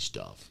free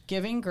stuff.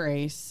 Giving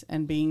grace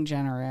and being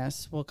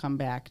generous will come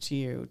back to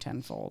you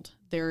tenfold.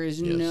 There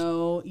is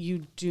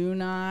you do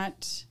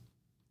not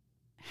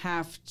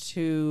have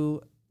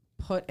to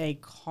put a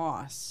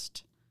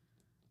cost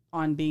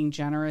on being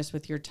generous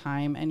with your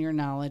time and your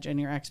knowledge and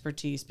your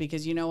expertise,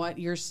 because you know what?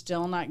 You're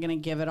still not going to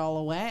give it all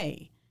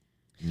away.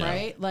 No.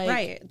 Right?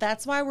 Right.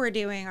 That's why we're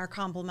doing our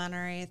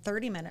complimentary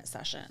 30-minute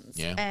sessions.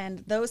 And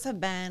those have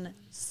been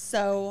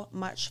so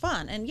much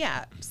fun. And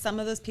some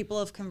of those people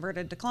have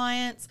converted to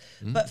clients,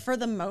 but for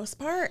the most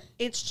part,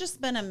 it's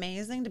just been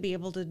amazing to be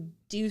able to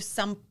do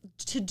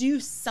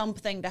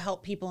something to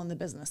help people in the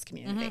business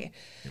community,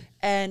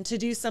 and to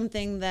do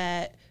something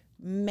that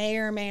may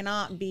or may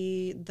not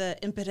be the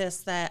impetus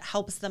that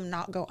helps them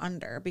not go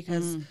under,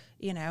 because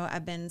you know,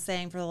 I've been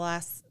saying for the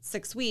last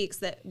 6 weeks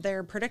that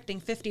they're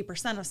predicting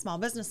 50% of small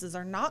businesses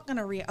are not going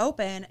to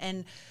reopen.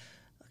 And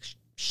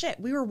shit,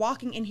 we were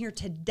walking in here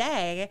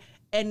today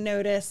and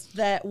noticed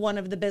that one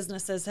of the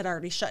businesses had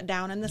already shut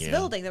down in this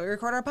building that we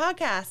record our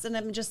podcast, and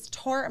it just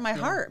tore at my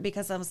heart,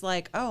 because I was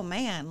like, oh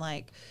man,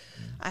 like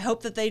I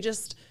hope that they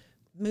just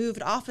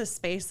moved office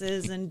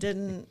spaces and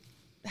didn't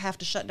have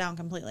to shut down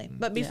completely.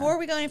 But before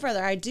we go any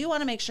further, I do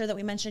want to make sure that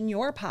we mention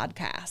your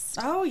podcast.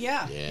 Oh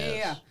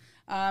yeah.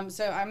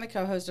 So I'm the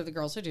co-host of The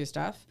Girls Who Do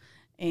Stuff,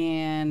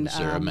 and with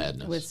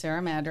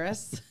Sarah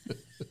Madras.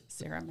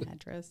 Sarah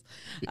Madras.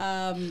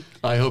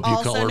 I hope you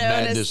call her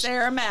Madness. Madness.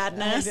 Sarah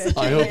Madness.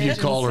 I hope you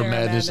call her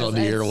Madness on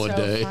the air one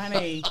day.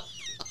 Funny.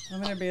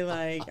 I'm going to be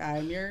like,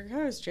 I'm your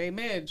host, Jay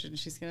Midge, and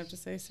she's going to have to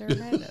say Sarah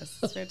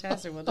Mandis. It's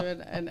fantastic. We'll do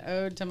an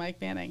ode to Mike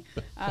Manning.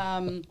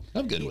 I'm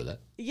good with that.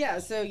 Yeah,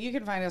 so you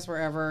can find us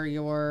wherever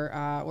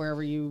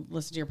you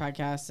listen to your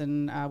podcasts,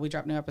 and we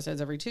drop new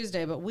episodes every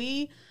Tuesday. But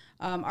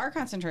our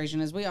concentration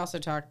is we also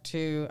talk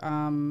to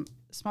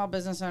small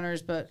business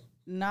owners, but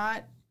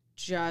not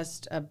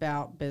just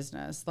about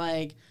business.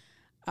 Like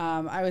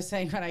I was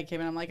saying when I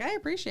came in, I'm like, I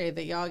appreciate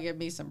that y'all give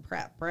me some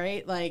prep,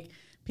 right? Like,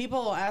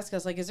 people will ask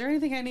us, like, is there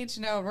anything I need to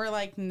know? And we're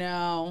like,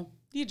 no,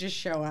 you just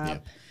show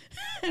up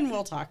and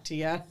we'll talk to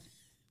you.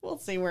 We'll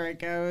see where it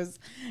goes.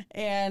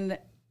 And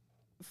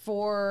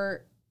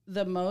for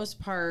the most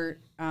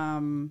part,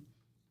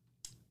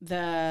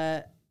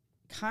 the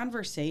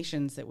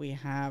conversations that we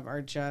have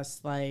are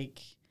just like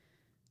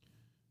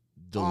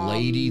the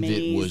lady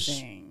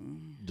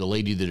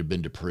that had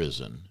been to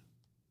prison.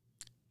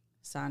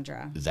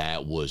 Sandra. I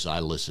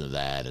listened to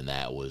that, and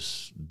I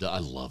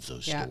love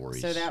those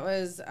stories. So that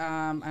was,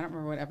 I don't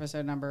remember what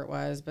episode number it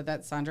was, but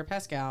that's Sandra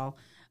Pascal.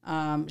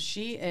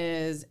 She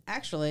is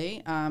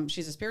actually,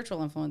 she's a spiritual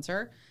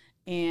influencer,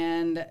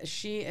 and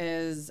she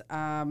is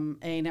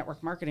a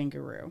network marketing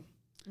guru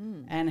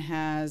and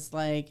has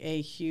like a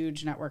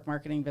huge network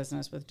marketing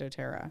business with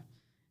doTERRA,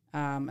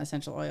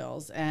 essential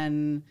oils.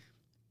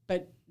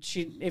 But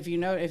if you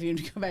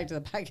go back to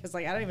the podcast,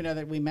 like, I don't even know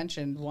that we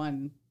mentioned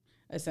one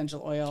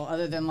essential oil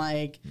other than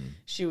like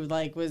she would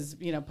was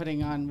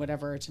putting on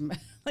whatever to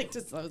like,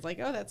 just I was like,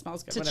 oh, that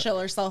smells good to whatever. chill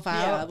herself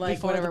out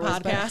before the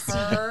podcast.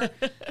 Her,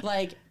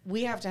 like,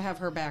 we have to have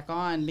her back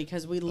on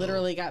because we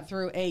literally got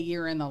through a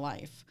year in the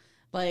life.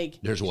 Like,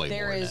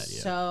 there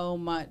is so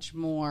much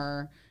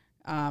more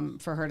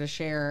for her to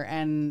share,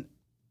 and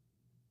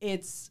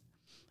it's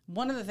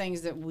one of the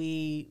things that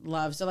we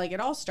love. So like, it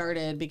all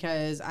started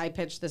because I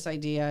pitched this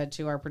idea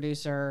to our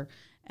producer,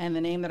 and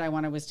the name that I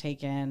wanted was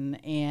taken,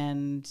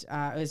 and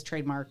it was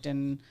trademarked,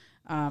 and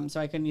so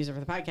I couldn't use it for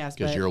the podcast.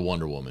 Because you're a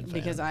Wonder Woman fan.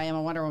 Because I am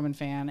a Wonder Woman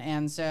fan.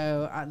 And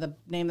so the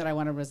name that I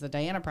wanted was the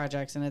Diana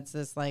Projects, and it's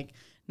this like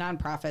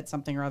nonprofit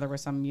something or other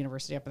with some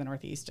university up in the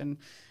Northeast. And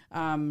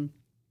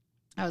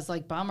I was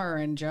like, bummer.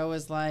 And Joe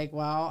was like,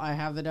 well, I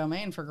have the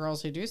domain for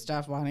Girls Who Do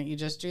Stuff. Why don't you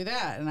just do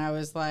that? And I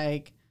was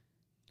like,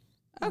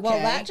 okay, well,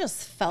 that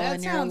just fell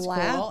in your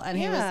lap. Cool. And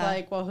he was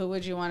like, well, who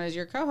would you want as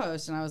your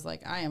co-host? And I was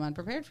like, I am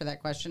unprepared for that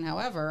question.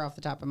 However, off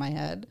the top of my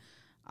head,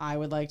 I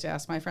would like to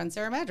ask my friend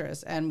Sarah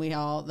Madras. And we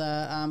all,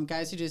 the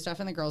guys who do stuff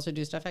and the girls who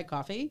do stuff, had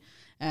coffee.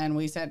 And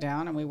we sat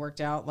down and we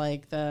worked out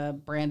like the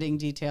branding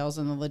details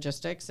and the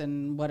logistics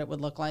and what it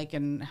would look like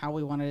and how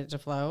we wanted it to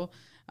flow.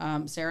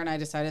 Sarah and I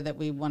decided that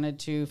we wanted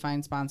to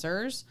find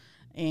sponsors,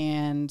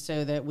 and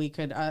so that we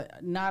could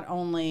not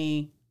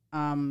only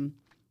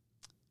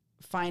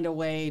find a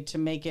way to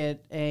make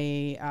it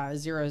a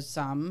zero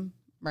sum,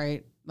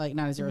 right? Like,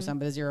 not a zero sum,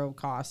 but a zero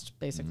cost,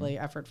 basically,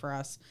 effort for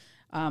us.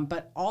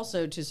 But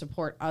also to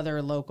support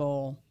other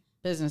local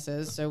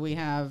businesses. So we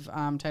have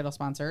title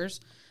sponsors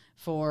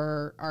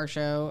for our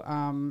show.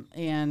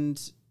 And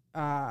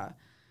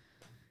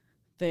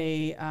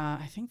they,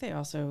 I think they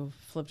also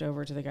flipped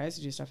over to the guys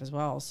who do stuff as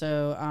well.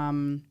 So,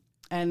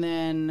 and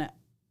then,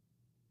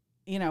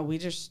 we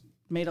just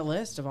made a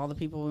list of all the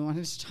people we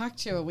wanted to talk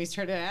to, and we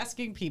started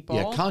asking people.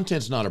 Yeah,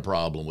 content's not a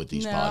problem with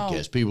these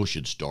podcasts. People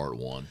should start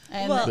one.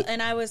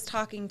 And I was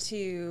talking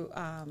to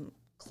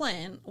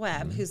Clint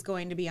Webb, who's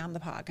going to be on the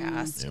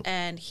podcast,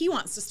 and he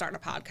wants to start a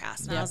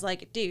podcast. And I was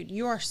like, dude,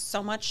 you are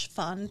so much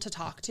fun to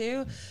talk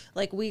to.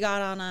 Like, we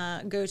got on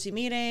a go-to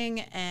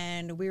meeting,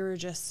 and we were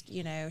just,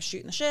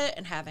 shooting the shit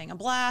and having a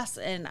blast.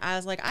 And I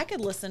was like, I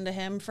could listen to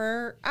him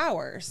for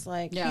hours.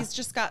 Like, he's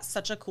just got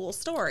such a cool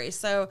story.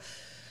 So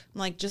I'm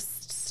like,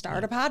 just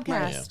start a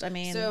podcast. I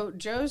mean, so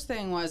Joe's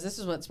thing was, this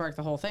is what sparked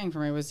the whole thing for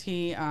me, was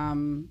he,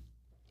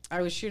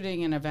 I was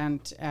shooting an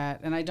event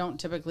and I don't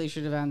typically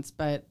shoot events,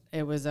 but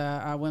it was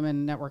a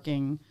women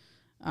networking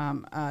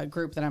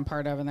group that I'm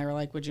part of. And they were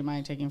like, would you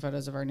mind taking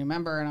photos of our new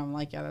member? And I'm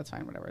like, yeah, that's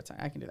fine. Whatever.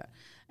 I can do that.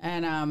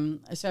 And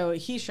so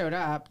he showed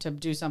up to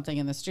do something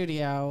in the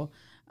studio.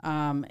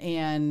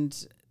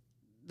 And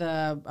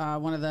the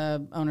one of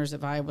the owners at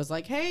Vibe was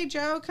like, hey,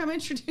 Joe, come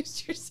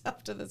introduce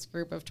yourself to this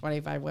group of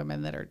 25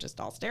 women that are just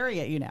all staring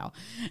at you now.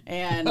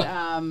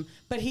 And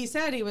but he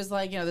said, he was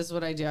like, this is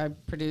what I do. I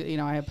produce,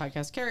 I have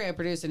Podcast Carry, I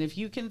produce. And if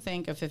you can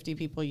think of 50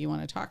 people you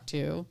want to talk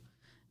to,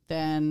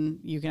 then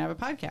you can have a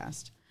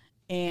podcast.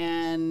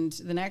 And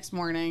the next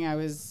morning I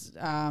was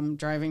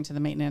driving to the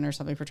Maintenance or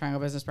something for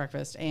Triangle Business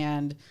Breakfast,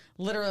 and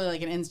literally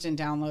like an instant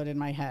download in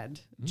my head,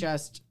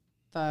 just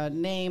the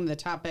name, the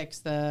topics,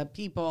 the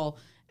people,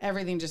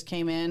 everything just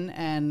came in.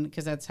 And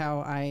because that's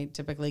how I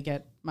typically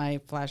get my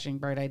flashing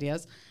bright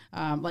ideas.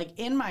 Like,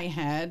 in my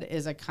head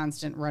is a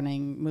constant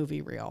running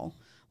movie reel.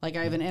 Like,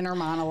 I have an inner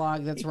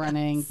monologue that's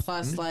running,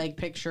 plus like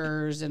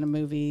pictures in a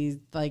movie,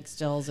 like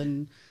stills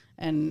and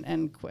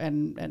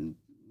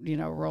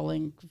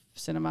rolling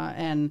cinema.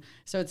 And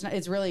so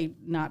it's really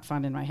not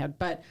fun in my head.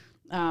 But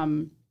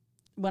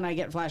when I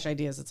get flash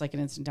ideas, it's like an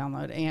instant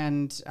download.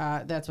 And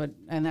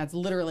that's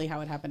literally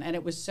how it happened. And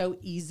it was so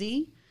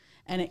easy.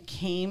 And it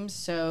came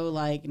so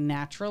like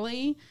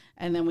naturally.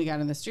 And then we got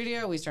in the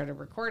studio, we started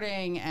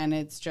recording, and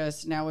it's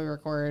just now we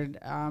record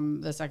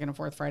the second and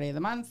fourth Friday of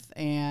the month,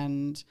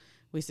 and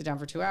we sit down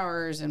for 2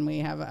 hours and we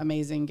have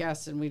amazing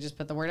guests, and we just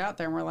put the word out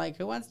there and we're like,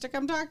 who wants to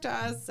come talk to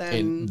us?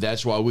 And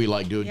that's why we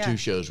like doing 2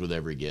 shows with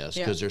every guest,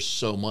 because there's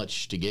so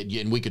much to get.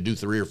 And we could do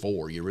 3 or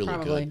 4. You really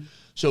could.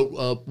 So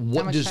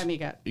what How much time you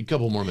got? A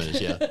couple more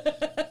minutes, yeah.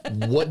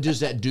 What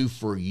does that do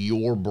for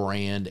your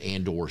brand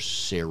and or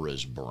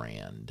Sarah's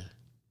brand?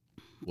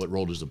 What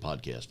role does the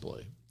podcast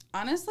play?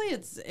 Honestly,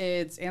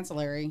 it's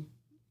ancillary.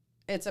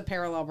 It's a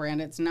parallel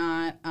brand. It's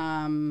not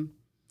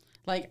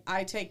like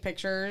I take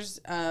pictures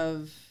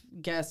of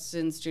guests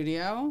in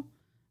studio,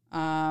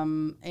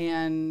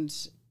 and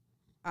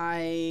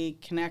I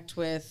connect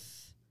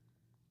with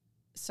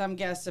some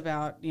guests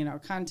about,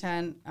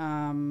 content.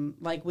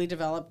 Like we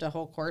developed a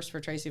whole course for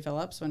Tracy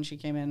Phillips when she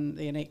came in,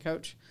 the Innate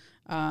coach.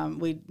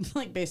 We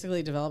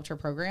basically developed her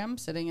program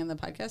sitting in the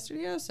podcast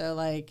studio. So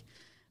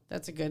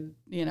that's a good,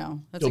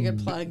 that's a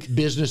good plug.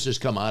 Business has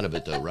come out of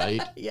it though,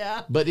 right?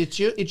 Yeah. But it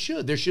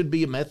should. There should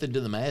be a method to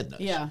the madness.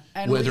 Yeah.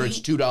 And whether it's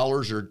 $2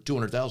 or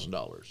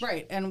 $200,000.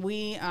 Right. And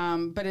we,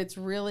 but it's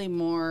really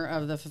more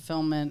of the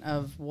fulfillment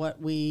of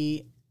what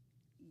we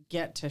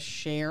get to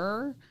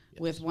share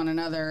with one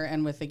another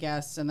and with the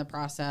guests and the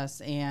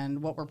process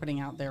and what we're putting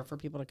out there for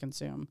people to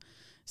consume.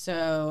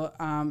 So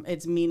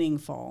it's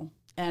meaningful.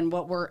 And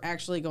what we're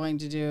actually going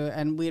to do,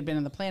 and we had been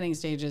in the planning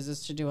stages,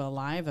 is to do a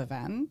live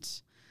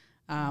event.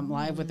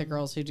 Live with the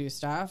girls who do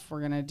stuff.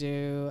 We're going to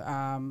do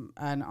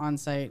an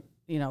on-site,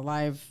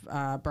 live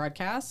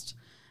broadcast.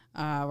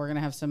 We're going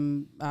to have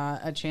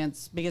a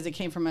chance, because it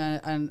came from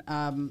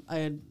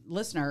a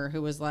listener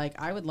who was like,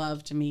 I would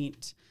love to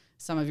meet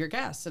some of your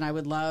guests, and I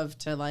would love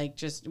to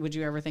would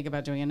you ever think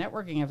about doing a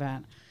networking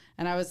event?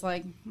 And I was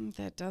like,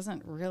 that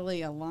doesn't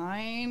really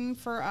align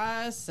for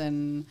us.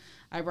 And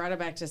I brought it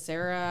back to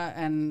Sarah,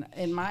 and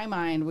in my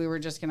mind, we were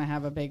just going to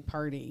have a big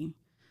party.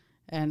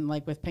 And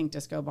with pink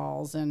disco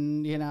balls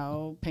and,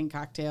 pink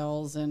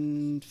cocktails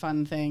and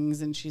fun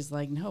things. And she's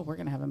like, no, we're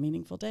going to have a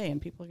meaningful day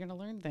and people are going to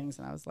learn things.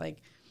 And I was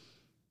like,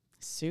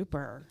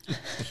 super.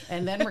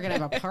 And then we're going to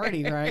have a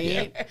party,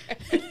 right?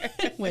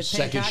 With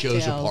second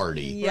show's a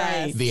party.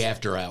 Yes. Right. The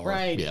after hour.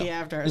 Right. Yeah. The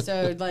after.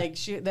 So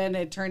then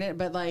it turned it,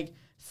 but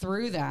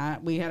through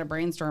that, we had a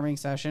brainstorming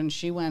session.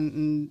 She went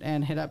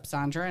and hit up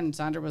Sandra, and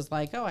Sandra was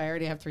like, oh, I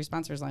already have 3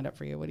 sponsors lined up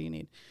for you. What do you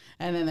need?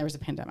 And then there was a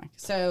pandemic.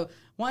 So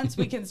once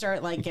we can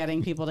start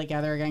getting people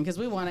together again, because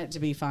we want it to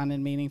be fun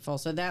and meaningful.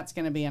 So that's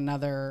going to be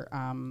another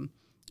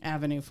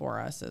avenue for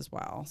us as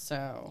well.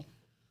 So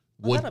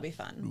that'll be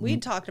fun. We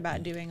talked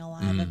about doing a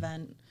live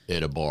event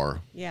at a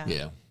bar. Yeah.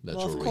 Yeah.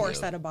 That's of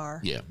course, at a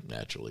bar. Yeah,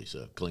 naturally.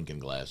 So clinking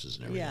glasses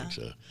and everything. Yeah.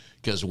 So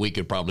because we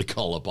could probably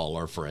call up all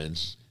our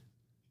friends.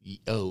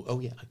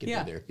 Oh yeah, I could be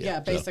there. Yeah,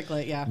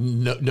 basically, yeah.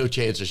 No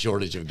chance of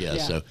shortage of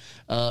guests. Yeah.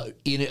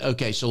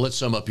 So, so let's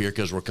sum up here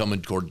because we're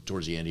coming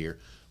towards the end here.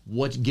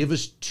 Give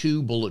us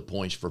 2 bullet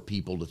points for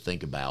people to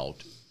think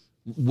about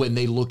when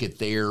they look at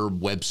their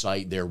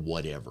website, their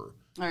whatever.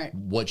 All right.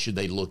 What should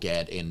they look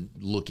at and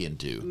look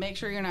into? Make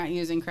sure you're not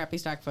using crappy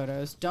stock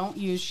photos. Don't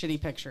use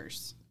shitty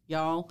pictures,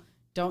 y'all.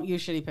 Don't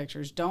use shitty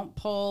pictures. Don't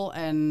pull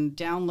and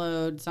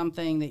download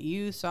something that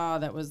you saw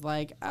that was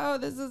like, oh,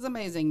 this is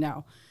amazing.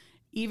 No.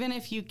 Even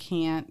if you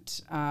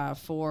can't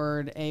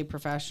afford a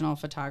professional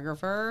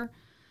photographer,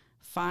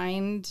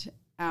 find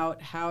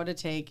out how to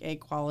take a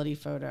quality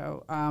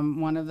photo.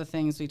 One of the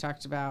things we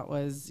talked about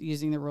was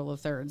using the rule of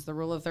thirds. The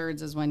rule of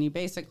thirds is when you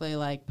basically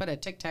put a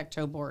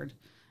tic-tac-toe board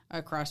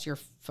across your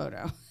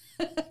photo,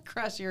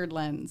 across your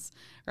lens,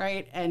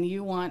 right? And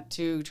you want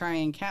to try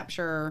and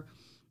capture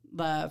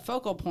the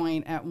focal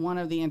point at one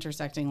of the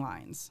intersecting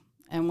lines.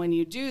 And when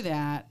you do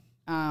that,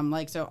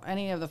 so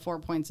any of the 4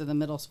 points of the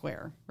middle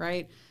square,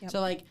 right? Yep.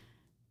 So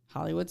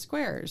Hollywood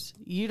squares,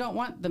 you don't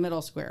want the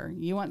middle square.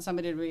 You want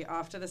somebody to be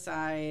off to the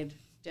side,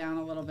 down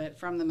a little bit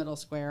from the middle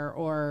square,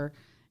 or,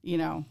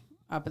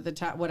 up at the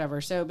top,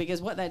 whatever. So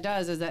because what that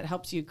does is that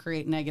helps you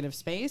create negative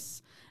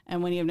space.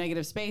 And when you have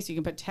negative space, you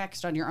can put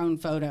text on your own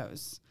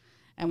photos.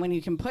 And when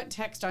you can put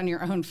text on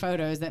your own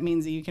photos, that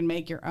means that you can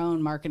make your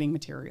own marketing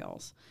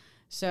materials.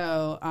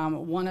 So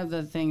one of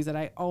the things that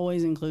I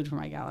always include in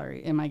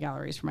my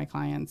galleries for my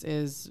clients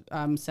is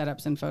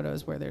setups and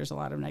photos where there's a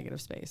lot of negative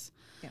space.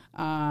 Yeah.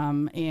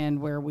 And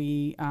where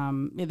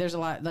there's a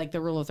lot, the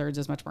rule of thirds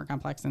is much more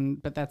complex,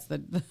 but that's the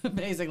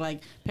basic,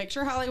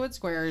 picture Hollywood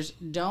squares,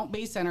 don't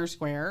be center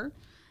square,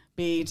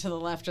 be to the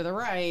left or the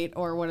right,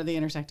 or what are the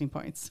intersecting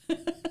points?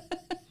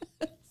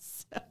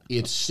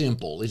 It's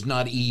simple. It's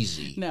not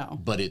easy. No.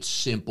 But it's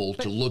simple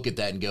to look at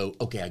that and go,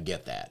 okay, I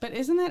get that. But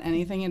isn't that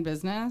anything in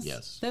business?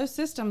 Yes. Those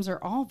systems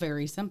are all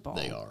very simple.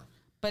 They are.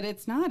 But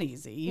it's not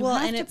easy. You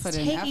have to put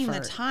in effort. It's taking the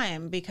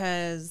time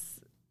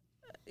because,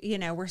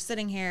 we're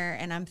sitting here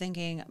and I'm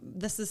thinking,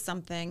 this is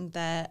something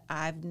that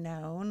I've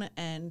known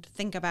and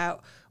think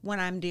about when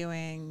I'm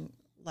doing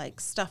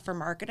stuff for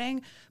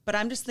marketing. But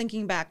I'm just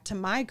thinking back to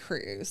my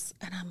cruise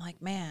and I'm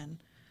like, man,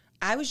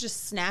 I was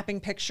just snapping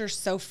pictures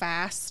so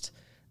fast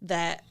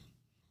that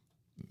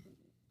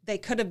they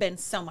could have been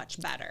so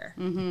much better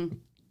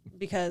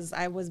because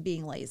I was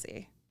being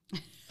lazy.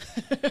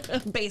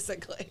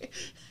 Basically.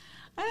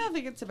 I don't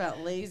think it's about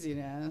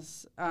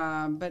laziness,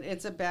 but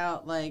it's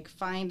about like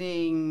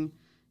finding,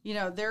 you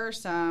know, there are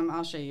some,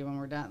 I'll show you when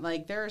we're done.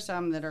 Like there are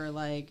some that are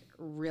like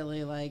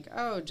really like,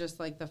 oh, just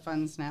like the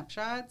fun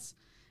snapshots.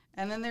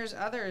 And then there's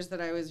others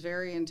that I was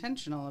very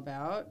intentional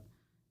about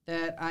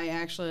that I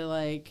actually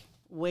like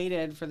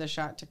waited for the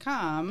shot to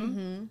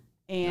come.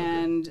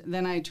 And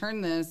then I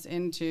turned this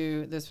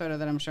into this photo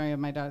that I'm showing you of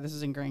my daughter. This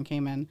is in Grand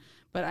Cayman,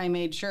 but I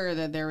made sure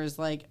that there was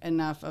like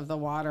enough of the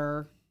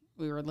water.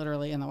 We were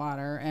literally in the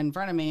water in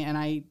front of me. And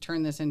I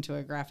turned this into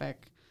a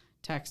graphic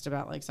text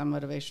about like some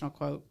motivational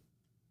quote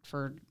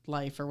for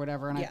life or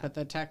whatever. And I put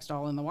the text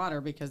all in the water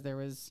because there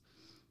was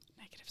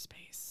negative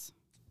space.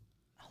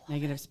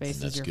 Negative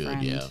space is your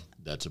friend. Yeah.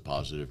 That's a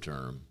positive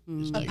term.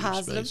 A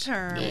positive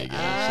term. There you go.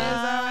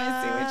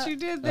 I see what you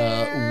did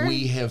there.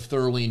 We have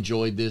thoroughly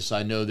enjoyed this.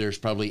 I know there's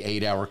probably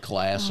 8-hour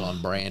class on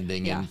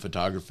branding and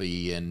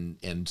photography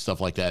and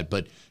stuff like that.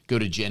 But go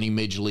to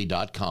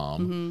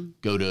JennyMidgley.com.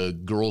 Go to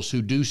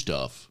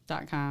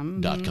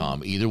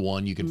girlswhodostuff.com. Either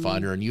one, you can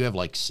find her. And you have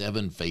like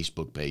 7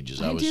 Facebook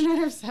pages. I do not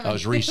have 7. I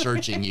was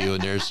researching you,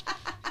 and there's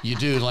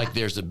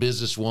the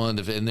business one,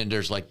 and then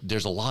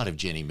there's a lot of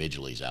Jenny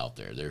Midgleys out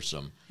there. There's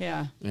some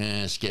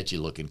sketchy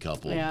looking couple.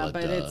 Yeah,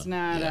 but it's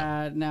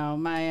not. No,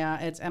 my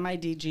it's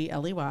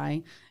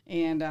Midgley,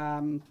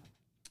 and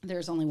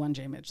there's only one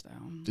J Midge though.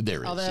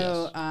 There is.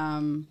 Although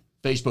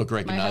Facebook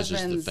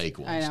recognizes the fake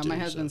ones. I know too, my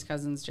husband's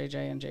cousins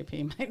JJ and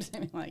JP might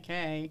say like,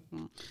 hey.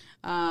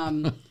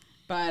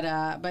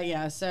 But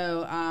yeah,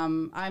 so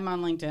I'm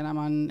on LinkedIn, I'm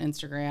on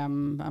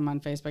Instagram, I'm on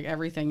Facebook.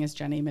 Everything is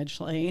Jenny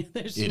Midgley.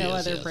 There's no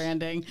other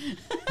branding.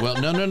 Well,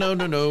 no. I am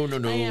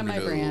my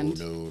brand.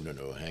 No.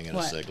 Hang on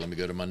a sec. Let me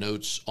go to my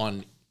notes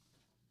on.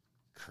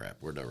 Crap,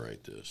 where'd I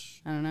write this?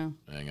 I don't know.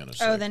 Hang on a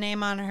sec. Oh, the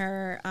name on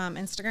her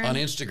Instagram? On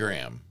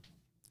Instagram.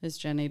 It's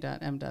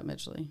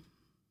Jenny.m.Midgley.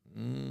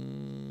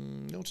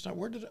 No, it's not.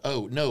 Where did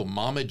no,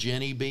 Mama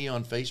Jenny B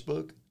on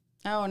Facebook?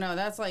 Oh, no,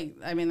 that's like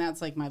my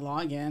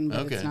login,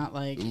 but it's not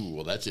like. Ooh,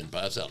 well, that's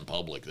out in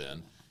public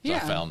then. So I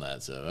found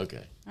that, so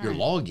okay. Your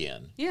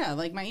login? Yeah,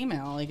 like my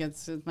email. Like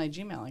it's my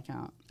Gmail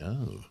account.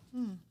 Oh.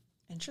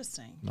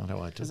 Interesting. Not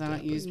how I took that. Because I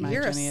don't use my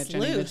You're Jenny at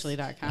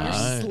JennyMidgley.com.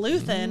 You're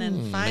sleuthing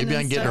and finding maybe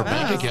I can get her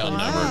bank account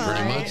number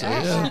pretty much. So,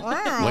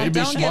 yeah. Way to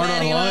be smart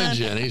online,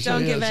 Jenny.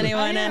 Don't give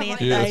anyone any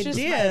ideas.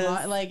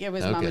 It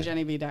was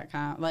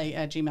mamajennyb.com, like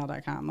at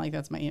gmail.com. Like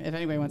that's my email. If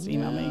anybody wants to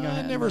email me, go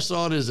ahead. I never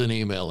saw it as an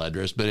email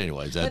address, but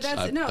anyways, that's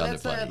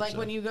funny,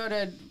 when you go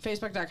to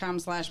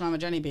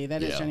facebook.com/mamajennyb,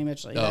 that is Jenny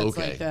Midgley. That's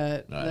like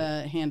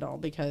the handle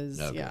because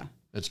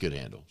that's a good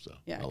handle. So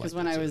because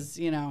when I was,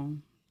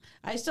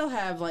 I still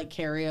have like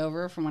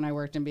carryover from when I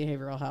worked in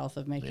behavioral health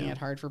of making it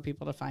hard for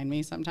people to find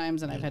me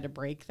sometimes. And I've had to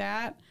break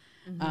that.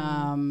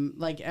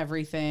 Like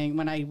everything,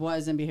 when I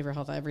was in behavioral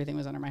health, everything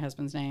was under my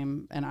husband's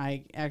name. And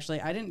I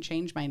didn't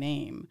change my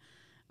name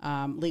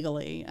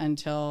legally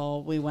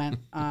until we went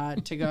I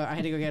had to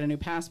go get a new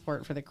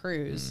passport for the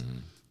cruise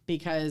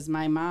because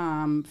my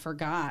mom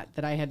forgot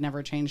that I had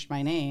never changed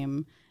my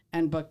name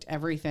and booked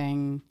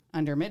everything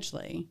under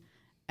Midgley.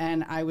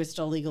 And I was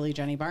still legally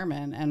Jenny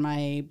Barman, and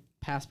my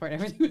passport,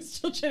 everything was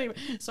still Jenny.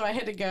 So I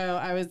had to go.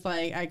 I was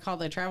like, I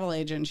called the travel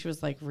agent, and she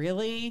was like,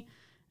 really?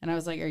 And I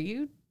was like, are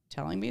you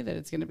telling me that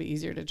it's going to be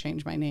easier to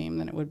change my name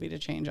than it would be to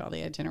change all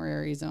the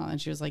itineraries and all? And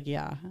she was like,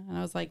 yeah. And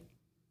I was like,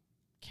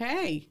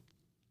 okay.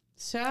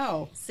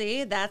 So.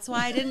 See, that's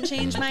why I didn't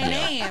change my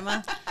name.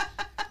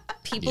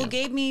 People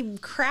gave me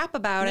crap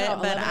about it,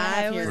 but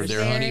I was for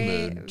their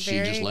honeymoon. She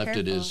just left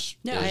it as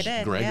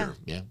Gregor.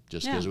 Yeah,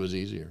 just because it was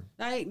easier.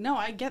 I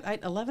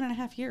get 11 and a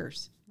half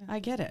years. I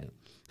get it.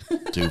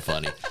 Too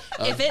funny.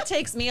 If it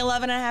takes me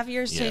 11 and a half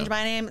years to change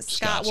my name,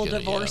 Scott will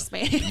divorce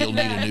me. You'll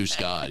need a new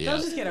Scott. Yeah,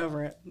 they'll just get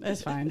over it.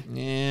 It's fine.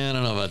 Yeah, I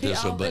don't know about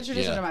this one, but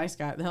introduce him to my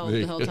Scott.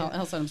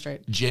 He'll set him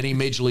straight.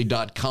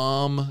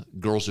 JennyMidgley.com,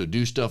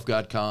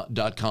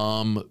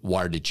 girlswhodostuff.com,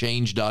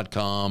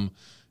 wiredtochange.com.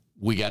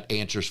 We got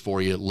answers for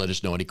you. Let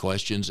us know any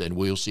questions, and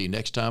we'll see you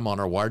next time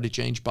on our Wired to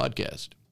Change podcast.